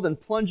with more than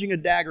plunging a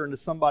dagger into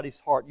somebody's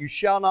heart. You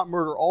shall not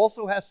murder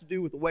also has to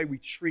do with the way we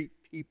treat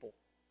people.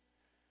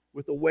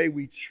 With the way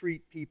we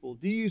treat people.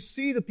 Do you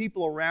see the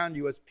people around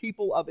you as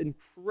people of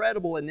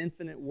incredible and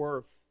infinite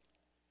worth?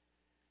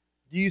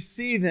 Do you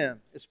see them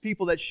as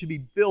people that should be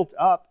built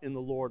up in the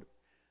Lord?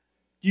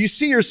 Do you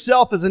see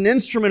yourself as an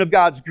instrument of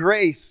God's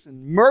grace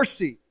and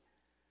mercy?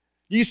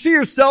 Do you see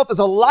yourself as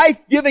a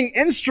life-giving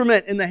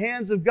instrument in the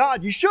hands of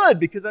God? You should,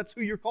 because that's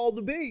who you're called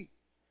to be.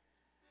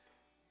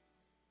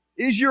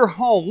 Is your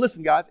home,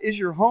 listen guys, is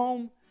your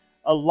home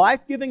a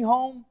life-giving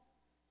home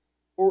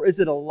or is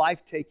it a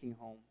life-taking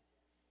home?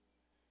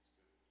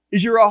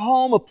 Is your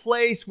home a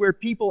place where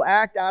people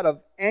act out of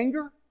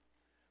anger?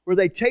 Where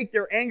they take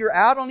their anger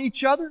out on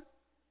each other?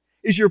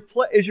 Is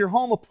your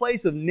home a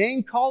place of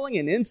name-calling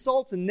and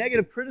insults and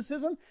negative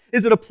criticism?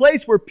 Is it a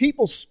place where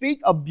people speak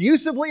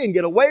abusively and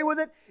get away with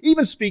it?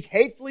 Even speak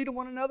hatefully to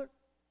one another?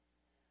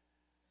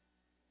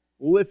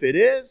 Well, if it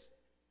is,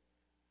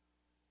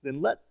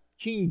 then let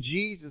King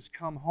Jesus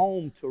come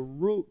home to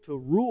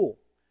rule.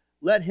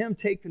 Let Him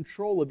take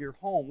control of your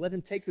home. Let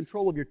Him take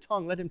control of your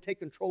tongue. Let Him take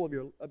control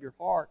of your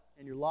heart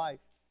and your life.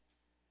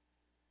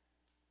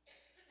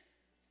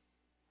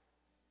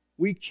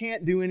 We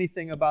can't do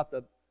anything about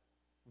the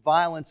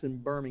violence in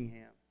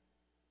Birmingham,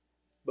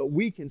 but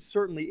we can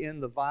certainly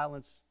end the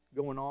violence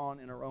going on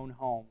in our own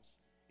homes,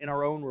 in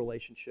our own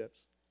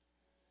relationships.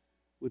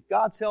 With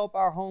God's help,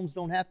 our homes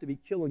don't have to be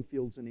killing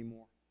fields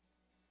anymore.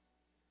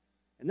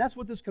 And that's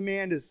what this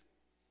command is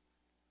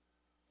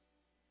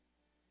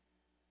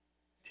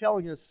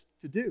telling us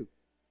to do.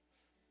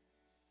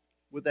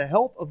 With the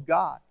help of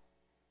God,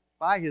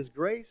 by His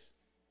grace,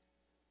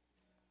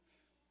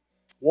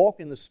 walk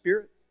in the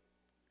Spirit,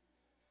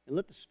 and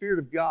let the Spirit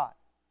of God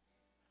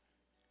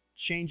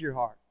change your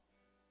heart.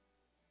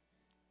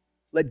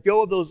 Let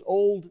go of those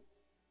old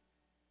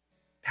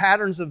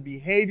patterns of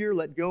behavior.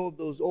 Let go of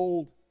those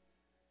old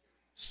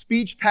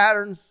speech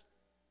patterns.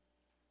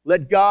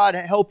 Let God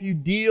help you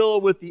deal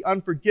with the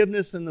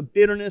unforgiveness and the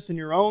bitterness in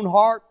your own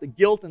heart, the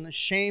guilt and the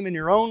shame in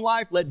your own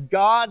life. Let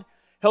God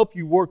help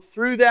you work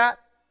through that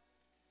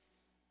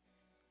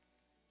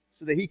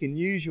so that He can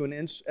use you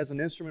as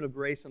an instrument of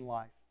grace and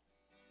life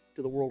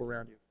to the world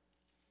around you.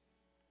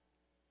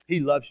 He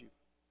loves you.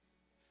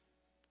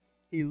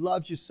 He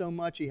loves you so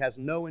much, He has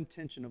no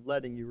intention of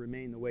letting you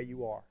remain the way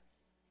you are.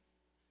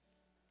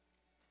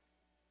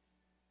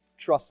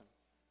 Trust Him.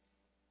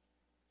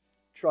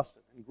 Trust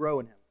Him and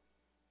grow in Him.